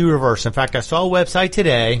completely reversed. In fact, I saw a website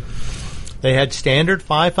today. They had standard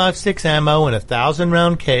 5.56 ammo in a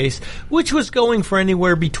 1,000-round case, which was going for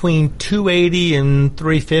anywhere between $280 and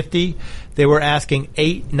 $350. They were asking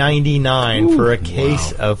 $899 for a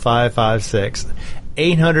case of 5.56.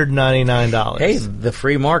 $899. Hey, the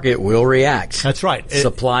free market will react. That's right.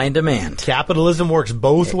 Supply and demand. Capitalism works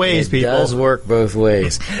both ways, people. It does work both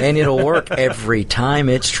ways. And it'll work every time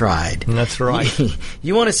it's tried. That's right.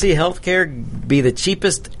 You want to see healthcare be the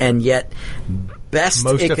cheapest and yet best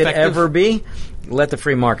most it effective? Could ever be? Let the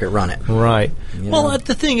free market run it. Right. Well,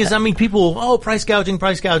 the thing is, people, price gouging.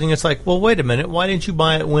 It's like, well, wait a minute. Why didn't you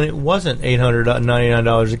buy it when it wasn't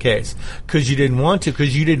 $899 a case? Because you didn't want to,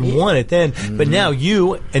 because you didn't want it then. Mm-hmm. But now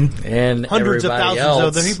you and hundreds of thousands of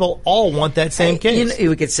other people all want that same case.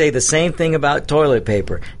 We could say the same thing about toilet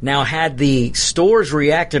paper. Now, had the stores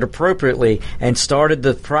reacted appropriately and started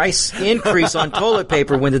the price increase on toilet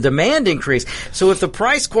paper when the demand increased, so if the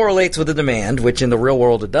price correlates with the demand, which in the real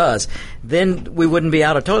world it does, then we wouldn't be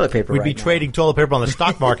out of toilet paper. We'd be trading toilet paper on the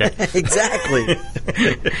stock market. Exactly.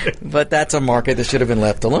 But that's a market that should have been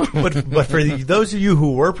left alone. But for those of you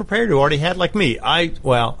who were prepared, who already had, like me,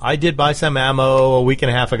 I did buy some ammo a week and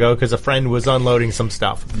a half ago because a friend was unloading some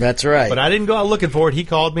stuff. That's right. But I didn't go out looking for it. He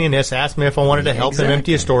called me and asked me if I wanted to help him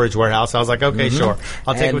empty a storage warehouse. I was like, okay, sure.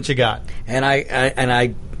 I'll take what you got. And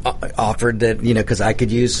I offered that, because I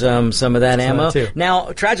could use some of that ammo.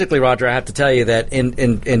 Now, tragically, Roger, I have to tell you that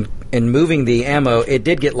in moving the ammo, it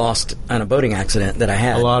did get lost on a boating accident that I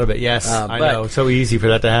had. A lot of it, yes. I know. It's so easy for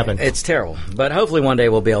that to happen. It's terrible. But hopefully one day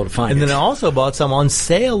we'll be able to find it. And then I also bought some on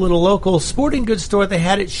sale at a local sporting goods store. They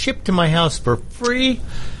had it shipped to my house for free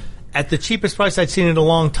at the cheapest price I'd seen in a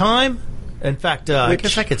long time. In fact, I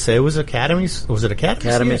guess I could say it was Academy's. Was it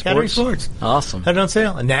Academy? Academy Sports. Awesome. Had it on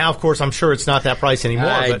sale. And now, of course, I'm sure it's not that price anymore.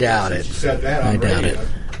 I doubt it. I doubt it.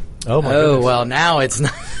 Oh, my goodness. Well, now it's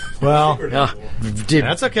not. Well,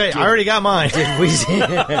 that's okay. I already got mine.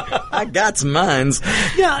 I got some mines.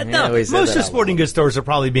 Yeah, no. Most of the sporting goods stores are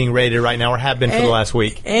probably being raided right now, or have been for the last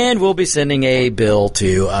week. And we'll be sending a bill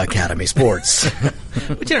to Academy Sports.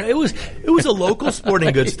 But it was a local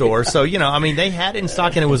sporting goods store, so they had it in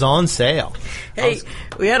stock and it was on sale. Hey,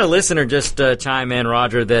 we had a listener just chime in,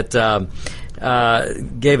 Roger, that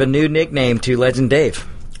gave a new nickname to Legend Dave.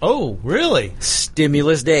 Oh, really?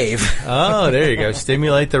 Stimulus Dave. Oh, there you go.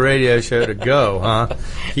 Stimulate the radio show to go, huh?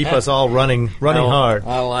 Keep us all running hard.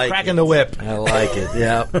 I like Cracking the whip. I like it,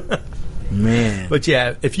 yeah. Man. But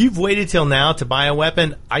yeah, if you've waited till now to buy a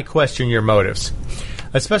weapon, I question your motives.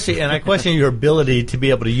 And I question your ability to be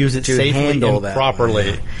able to use it safely and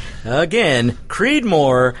properly. Again,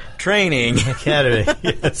 Creedmoor Training Academy,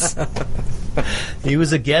 yes. He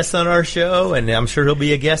was a guest on our show, and I'm sure he'll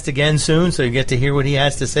be a guest again soon, so you get to hear what he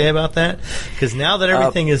has to say about that. Because now that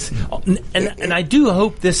everything is... And I do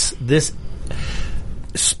hope this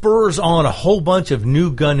spurs on a whole bunch of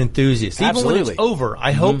new gun enthusiasts. Even Absolutely. when it's over,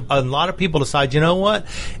 I hope a lot of people decide, you know what?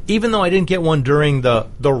 Even though I didn't get one during the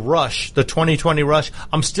rush, the 2020 rush,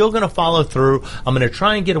 I'm still going to follow through. I'm going to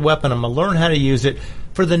try and get a weapon. I'm going to learn how to use it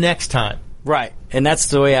for the next time. Right. And that's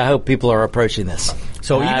the way I hope people are approaching this.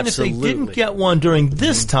 So even if they didn't get one during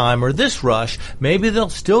this time or this rush, maybe they'll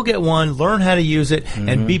still get one, learn how to use it,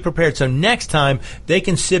 and be prepared. So next time, they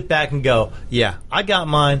can sit back and go, yeah, I got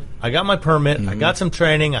mine. I got my permit. I got some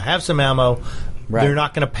training. I have some ammo. Right. They're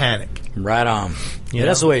not going to panic. Right on. Yeah,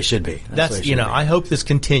 that's the way it should be. I hope this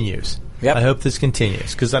continues. Yep. I hope this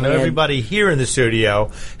continues because I know everybody here in the studio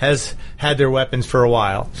has had their weapons for a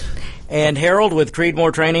while. And Harold with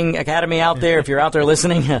Creedmoor Training Academy out there, if you're out there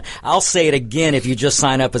listening, I'll say it again if you just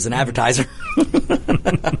sign up as an advertiser.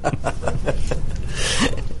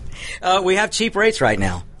 We have cheap rates right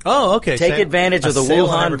now. Oh, okay. Take advantage of the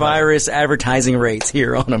Wuhan virus advertising rates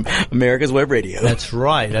here on America's Web Radio. That's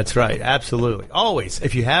right. Absolutely. Always.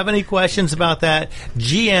 If you have any questions about that,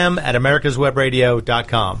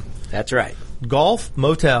 gm@americaswebradio.com. That's right. Golf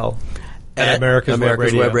Motel at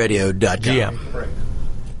americaswebradio.com. GM.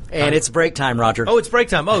 And it's break time, Roger. Oh, it's break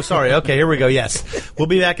time. Oh, sorry. Okay, here we go. Yes. We'll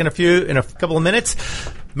be back in a couple of minutes.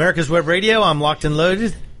 America's Web Radio. I'm locked and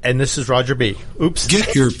loaded. And this is Roger B. Oops.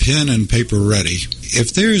 Get your pen and paper ready.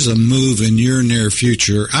 If there's a move in your near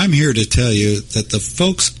future, I'm here to tell you that the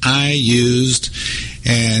folks I used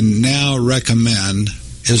and now recommend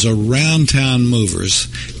is Around Town Movers.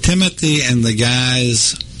 Timothy and the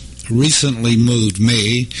guys recently moved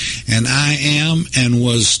me, and I am and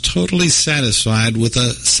was totally satisfied with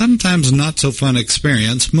a sometimes not so fun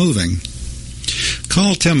experience moving.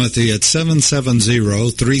 Call Timothy at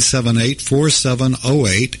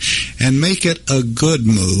 770-378-4708 and make it a good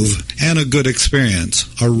move and a good experience.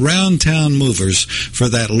 Around Town Movers for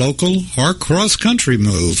that local or cross-country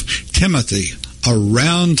move. Timothy,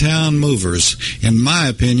 Around Town Movers, in my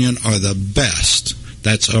opinion, are the best.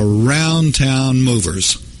 That's Around Town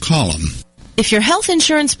Movers. Call them. If your health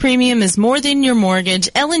insurance premium is more than your mortgage,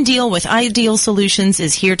 Ellen Deal with Ideal Solutions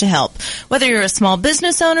is here to help. Whether you're a small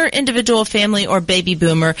business owner, individual, family, or baby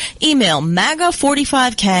boomer, email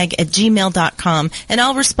MAGA45CAG@gmail.com and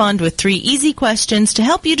I'll respond with 3 easy questions to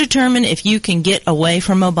help you determine if you can get away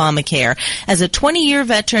from Obamacare. As a 20-year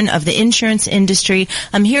veteran of the insurance industry,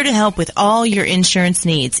 I'm here to help with all your insurance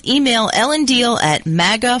needs. Email Ellen Deal at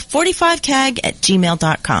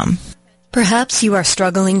MAGA45CAG@gmail.com. Perhaps you are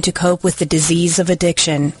struggling to cope with the disease of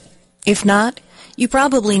addiction. If not, you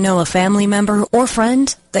probably know a family member or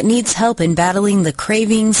friend that needs help in battling the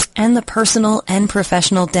cravings and the personal and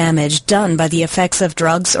professional damage done by the effects of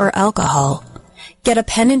drugs or alcohol. Get a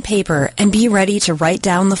pen and paper and be ready to write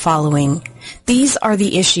down the following. These are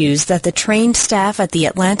the issues that the trained staff at the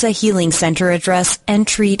Atlanta Healing Center address and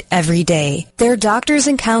treat every day. Their doctors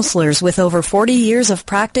and counselors with over 40 years of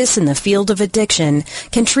practice in the field of addiction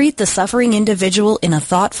can treat the suffering individual in a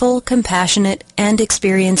thoughtful, compassionate, and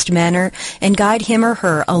experienced manner and guide him or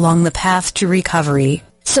her along the path to recovery.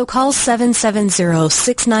 So call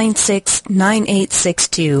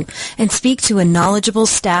 770-696-9862 and speak to a knowledgeable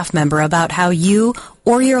staff member about how you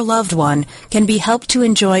or your loved one can be helped to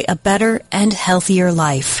enjoy a better and healthier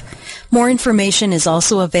life. More information is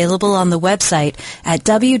also available on the website at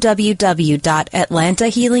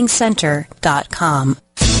www.atlantahealingcenter.com.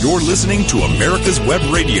 You're listening to America's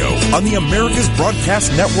Web Radio on the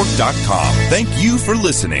AmericasBroadcastNetwork.com. Thank you for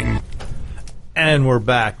listening. And we're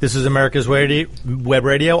back. This is America's Web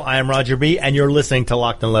Radio. I am Roger B., and you're listening to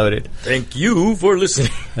Locked and Loaded. Thank you for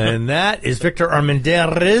listening. And that is Victor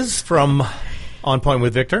Armendariz from On Point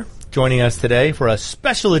with Victor, joining us today for a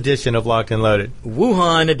special edition of Locked and Loaded.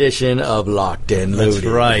 Wuhan edition of Locked and Loaded. That's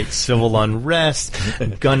right. Civil unrest,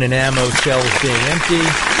 gun and ammo shells being empty.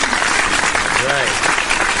 Right.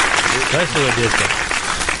 Special edition.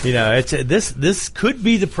 You know, it's this could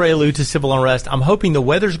be the prelude to civil unrest. I'm hoping the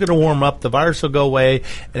weather's going to warm up, the virus will go away,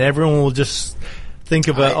 and everyone will just think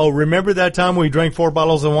of remember that time we drank 4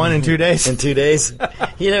 bottles of wine in 2 days? In 2 days?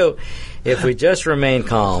 You know, if we just remain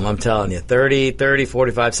calm, I'm telling you, 30,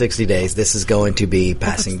 45, 60 days, this is going to be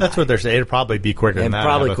passing by. That's what they're saying. It'll probably be quicker than that.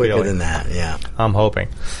 Probably quicker than that, yeah. I'm hoping.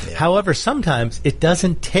 Yeah. However, sometimes it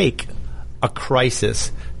doesn't take a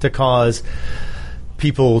crisis to cause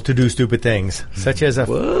people to do stupid things, such as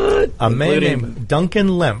a man named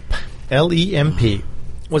Duncan Lemp, L-E-M-P,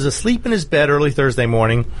 was asleep in his bed early Thursday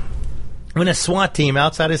morning when a SWAT team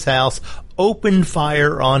outside his house opened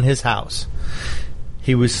fire on his house.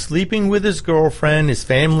 He was sleeping with his girlfriend. His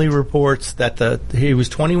family reports that he was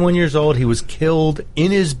 21 years old. He was killed in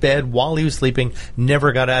his bed while he was sleeping,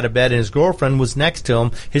 never got out of bed, and his girlfriend was next to him.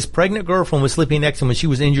 His pregnant girlfriend was sleeping next to him, and she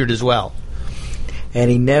was injured as well. And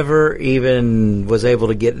he never even was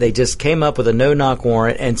able to they just came up with a no-knock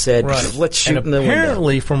warrant and said, let's shoot in the window.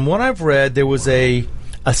 Apparently, from what I've read, there was a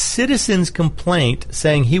citizen's complaint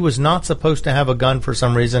saying he was not supposed to have a gun for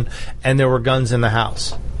some reason, and there were guns in the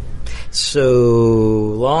house.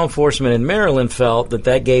 So law enforcement in Maryland felt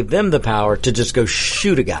that gave them the power to just go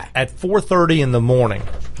shoot a guy. At 4:30 in the morning,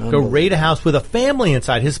 go raid a house with a family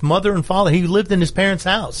inside, his mother and father. He lived in his parents'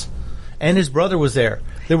 house, and his brother was there.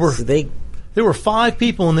 There were 5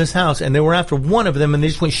 people in this house, and they were after one of them, and they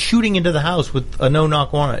just went shooting into the house with a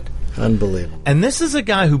no-knock warrant. Unbelievable. And this is a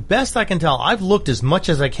guy who, best I can tell, I've looked as much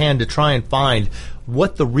as I can to try and find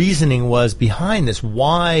what the reasoning was behind this,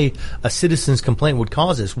 why a citizen's complaint would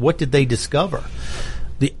cause this. What did they discover?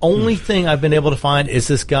 The only thing I've been able to find is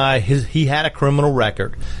this guy, he had a criminal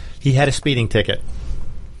record. He had a speeding ticket.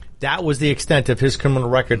 That was the extent of his criminal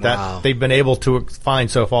record that they've been able to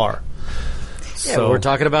find so far. Yeah, we're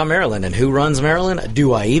talking about Maryland, and who runs Maryland?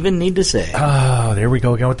 Do I even need to say? Oh, there we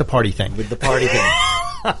go again with the party thing. With the party thing.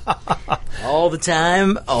 All the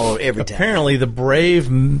time, every time. Apparently, the brave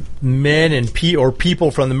men and people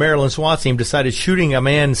from the Maryland SWAT team decided shooting a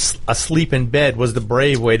man asleep in bed was the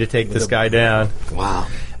brave way to take this guy down. Wow.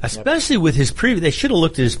 Especially with his they should have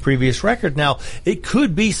looked at his previous record. Now, it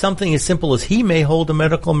could be something as simple as he may hold a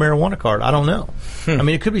medical marijuana card. I don't know. I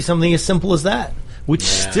mean, it could be something as simple as that. Which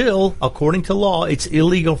still, according to law, it's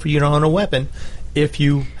illegal for you to own a weapon if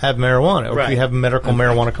you have marijuana or if you have a medical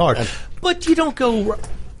marijuana card. But you don't go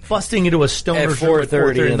busting into a stoner's room at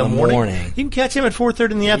 4:30 in the morning. You can catch him at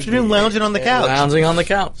 4:30 in the afternoon lounging on the couch. Lounging on the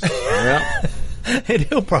couch. Yeah. And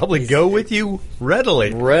he'll probably go with you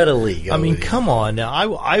readily. I mean, come on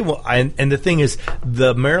now. And the thing is,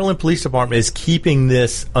 the Maryland Police Department is keeping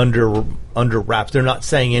this under wraps. They're not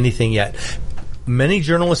saying anything yet. Many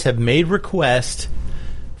journalists have made requests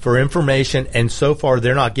for information, and so far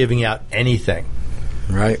they're not giving out anything.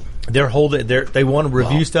 Right. They want to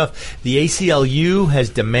review stuff. The ACLU has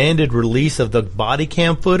demanded release of the body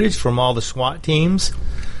cam footage from all the SWAT teams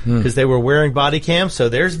because they were wearing body cams. So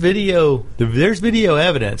there's video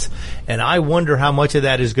evidence, and I wonder how much of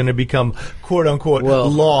that is going to become quote unquote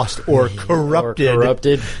lost or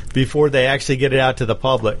corrupted before they actually get it out to the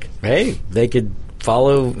public. Hey, they could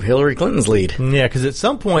follow Hillary Clinton's lead. Yeah, because at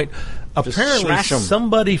some point, apparently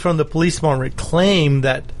somebody from the police department claimed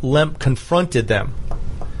that Lemp confronted them.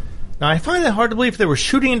 Now, I find that hard to believe if they were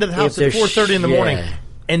shooting into the house at 4:30 in the morning,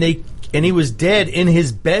 and he was dead in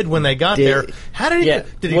his bed when they got there. How did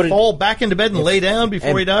he? Did he fall back into bed and lay down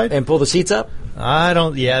before he died? And pull the seats up? I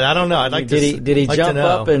don't know. I'd like did he jump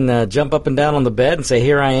up and down on the bed and say,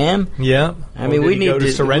 "Here I am"? Yeah. I mean, we need go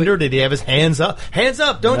to surrender. Did he have his hands up? Hands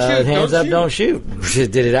up! Don't shoot! Hands up! Don't shoot!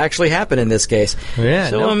 Did it actually happen in this case? Yeah.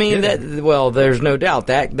 So I mean, there's no doubt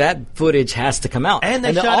that footage has to come out, and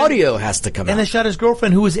the audio has to come out. And they shot his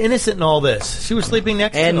girlfriend, who was innocent in all this. She was sleeping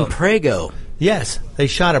next to him. And Prego. Yes, they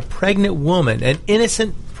shot a pregnant woman, an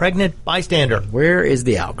innocent pregnant bystander. Where is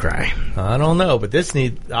the outcry? I don't know, but this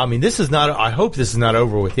is not. I hope this is not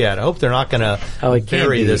over with yet. I hope they're not going to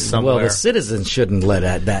bury this somewhere. Well, the citizens shouldn't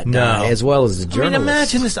let that die, as well as the journalists. I mean,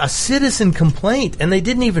 imagine this, a citizen complaint, and they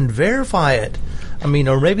didn't even verify it. I mean,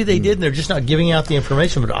 or maybe they did, and they're just not giving out the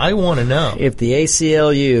information, but I want to know. If the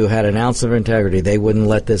ACLU had an ounce of integrity, they wouldn't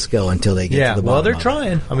let this go until they get to the bottom. Well, they're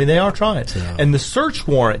trying. I mean, they are trying. So. And the search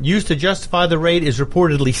warrant used to justify the raid is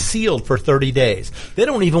reportedly sealed for 30 days. They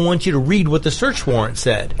don't even want you to read what the search warrant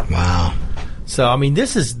said. Wow. So, I mean,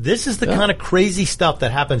 this is the kind of crazy stuff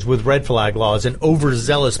that happens with red flag laws and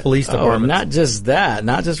overzealous police departments. Not just that,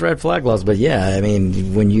 not just red flag laws, but I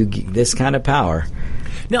mean, when you get this kind of power.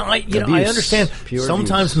 No, I understand.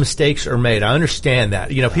 Sometimes mistakes are made. I understand that.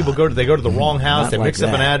 People go to the wrong house. They mix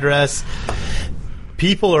up an address.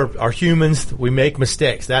 People are humans. We make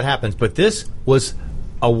mistakes. That happens. But this was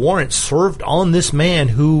a warrant served on this man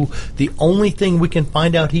who the only thing we can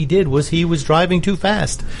find out he did was he was driving too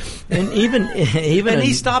fast. And even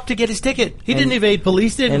he stopped to get his ticket. He didn't evade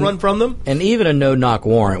police, didn't run from them. And even a no-knock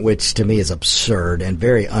warrant, which to me is absurd and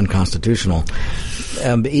very unconstitutional.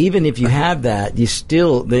 Even if you have that, you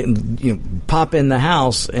still pop in the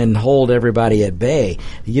house and hold everybody at bay.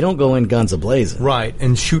 You don't go in guns a-blazing. Right,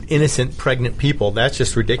 and shoot innocent pregnant people. That's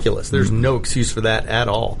just ridiculous. There's no excuse for that at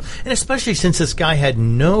all. And especially since this guy had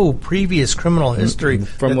no previous criminal history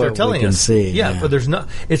from that they're telling us. See, but there's not.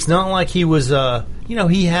 It's not like he was.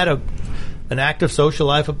 He had an active social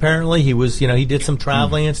life. Apparently, he was. He did some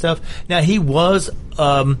traveling and stuff. Now he was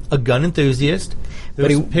a gun enthusiast.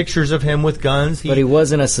 There's pictures of him with guns. But he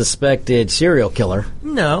wasn't a suspected serial killer.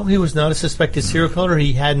 No, he was not a suspected serial killer.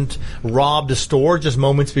 He hadn't robbed a store just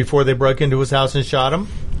moments before they broke into his house and shot him.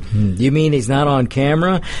 You mean he's not on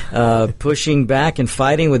camera pushing back and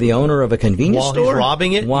fighting with the owner of a convenience store? While he's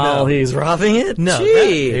robbing it? While he's robbing it? No,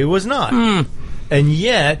 he was not. And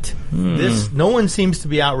yet, no one seems to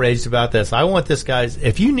be outraged about this. I want this, guys,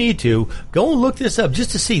 if you need to, go and look this up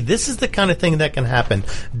just to see. This is the kind of thing that can happen.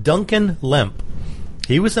 Duncan Lemp.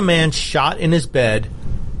 He was a man shot in his bed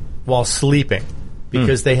while sleeping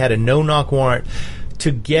because they had a no-knock warrant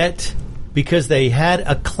because they had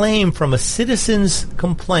a claim from a citizen's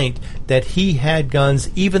complaint that he had guns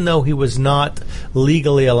even though he was not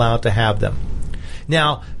legally allowed to have them.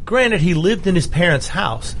 Now, granted, he lived in his parents'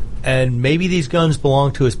 house, and maybe these guns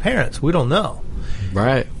belonged to his parents. We don't know.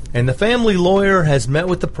 Right. And the family lawyer has met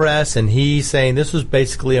with the press, and he's saying this was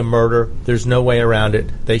basically a murder. There's no way around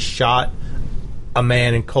it. They shot a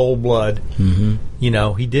man in cold blood. Mm-hmm.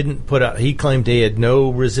 He didn't he claimed he had no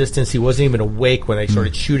resistance. He wasn't even awake when they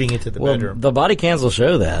started shooting into the bedroom. The body cams will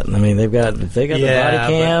show that. I mean, they've got the body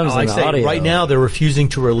cams and the audio. Right now, they're refusing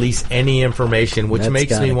to release any information, which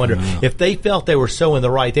makes me wonder if they felt they were so in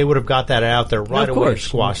the right, they would have got that out there right away to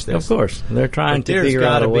squash this. Of course, they're trying to figure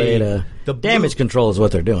out a way to. Damage control is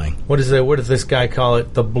what they're doing. What does this guy call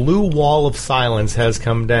it? The blue wall of silence has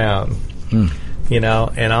come down.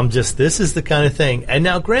 And this is the kind of thing. And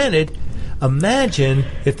now, granted, imagine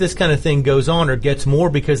if this kind of thing goes on or gets more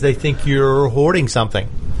because they think you're hoarding something,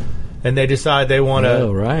 and they decide they want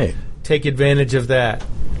to take advantage of that.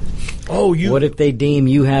 What if they deem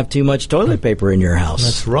you have too much toilet paper in your house?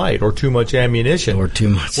 That's right, or too much ammunition. Or too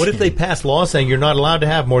much. What if they pass law saying you're not allowed to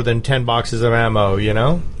have more than 10 boxes of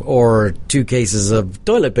ammo, Or 2 cases of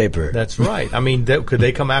toilet paper. That's right. I mean, could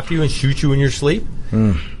they come after you and shoot you in your sleep?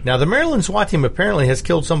 Now, the Maryland SWAT team apparently has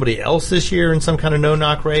killed somebody else this year in some kind of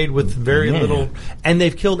no-knock raid with very little, and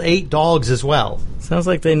they've killed 8 dogs as well. Sounds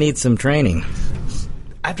like they need some training.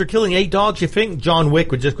 After killing 8 dogs, you think John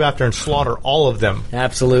Wick would just go after and slaughter all of them?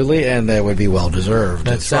 Absolutely, and that would be well deserved.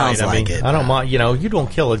 That sounds like it. I don't mind. You don't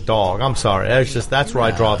kill a dog. I'm sorry. That's where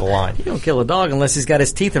I draw the line. You don't kill a dog unless he's got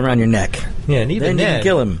his teeth around your neck. Yeah, and even then you can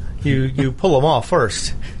kill him. You pull him off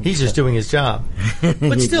first. He's just doing his job.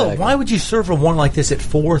 But still, why would you serve a warrant like this at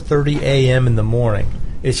 4:30 a.m. in the morning?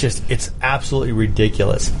 It's absolutely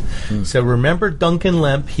ridiculous. So remember Duncan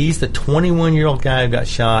Lemp. He's the 21-year-old guy who got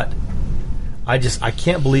shot. I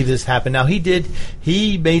can't believe this happened. Now,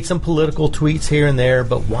 he made some political tweets here and there,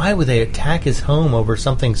 but why would they attack his home over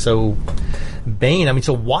something so bane? I mean,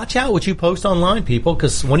 so watch out what you post online, people,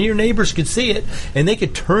 because one of your neighbors could see it, and they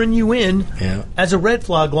could turn you in as a red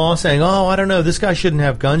flag law saying, I don't know, this guy shouldn't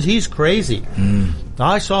have guns. He's crazy.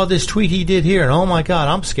 I saw this tweet he did here, and oh my God,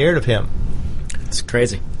 I'm scared of him. It's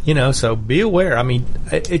crazy. So be aware. I mean,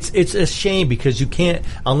 it's a shame because you can't,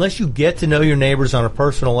 unless you get to know your neighbors on a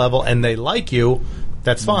personal level and they like you,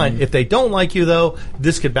 that's fine. If they don't like you, though,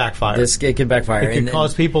 this could backfire. It could backfire. It could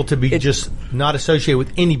cause people to be just not associated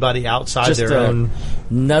with anybody outside their own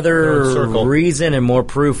another circle. Reason and more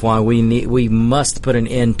proof why we must put an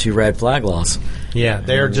end to red flag laws. Yeah,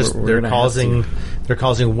 they're causing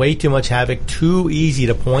way too much havoc. Too easy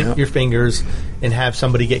to point your fingers and have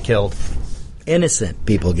somebody get killed. Innocent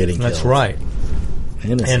people getting killed. That's right.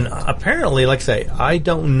 Innocent. And apparently, like I say, I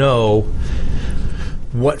don't know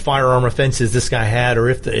what firearm offenses this guy had, or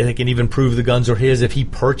if they can even prove the guns are his, if he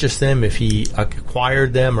purchased them, if he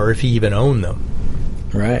acquired them, or if he even owned them.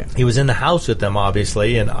 Right. He was in the house with them,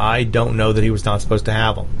 obviously, and I don't know that he was not supposed to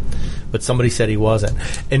have them. But somebody said he wasn't.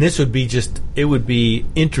 And this would be it would be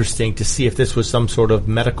interesting to see if this was some sort of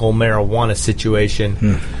medical marijuana situation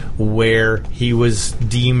where he was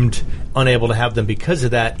deemed unable to have them because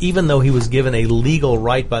of that, even though he was given a legal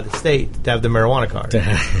right by the state to have the marijuana card.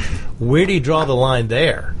 Where do you draw the line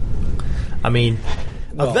there? I mean,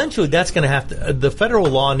 eventually that's going to have to, the federal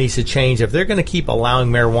law needs to change if they're going to keep allowing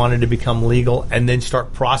marijuana to become legal and then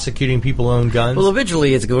start prosecuting people who own guns. Well,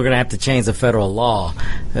 eventually we're going to have to change the federal law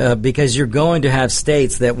because you're going to have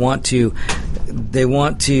states that want to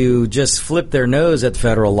just flip their nose at the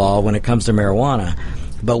federal law when it comes to marijuana.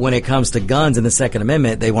 But when it comes to guns and the Second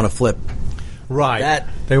Amendment, they want to flip. Right.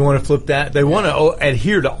 They want to flip that. They want to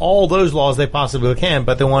adhere to all those laws they possibly can,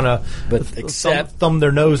 but they want to thumb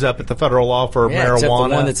their nose up at the federal law for marijuana. Except the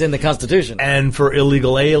one that's in the Constitution. And for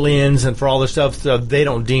illegal aliens and for all this stuff they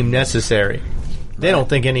don't deem necessary. They don't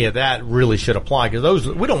think any of that really should apply because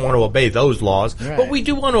we don't want to obey those laws, but we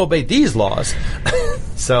do want to obey these laws.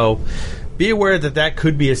 So be aware that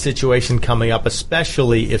could be a situation coming up,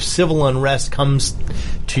 especially if civil unrest comes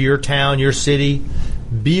to your town, your city.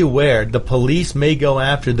 Be aware the police may go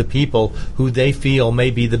after the people who they feel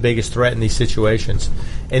may be the biggest threat in these situations.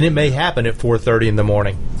 And it may happen at 4:30 in the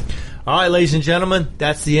morning. All right, ladies and gentlemen,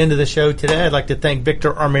 that's the end of the show today. I'd like to thank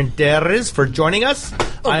Victor Armendariz for joining us.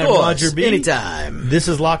 I am Roger B. Anytime. This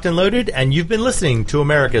is Locked and Loaded, and you've been listening to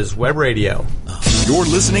America's Web Radio. You're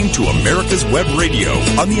listening to America's Web Radio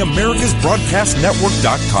on the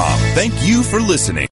AmericasBroadcastNetwork.com. Thank you for listening.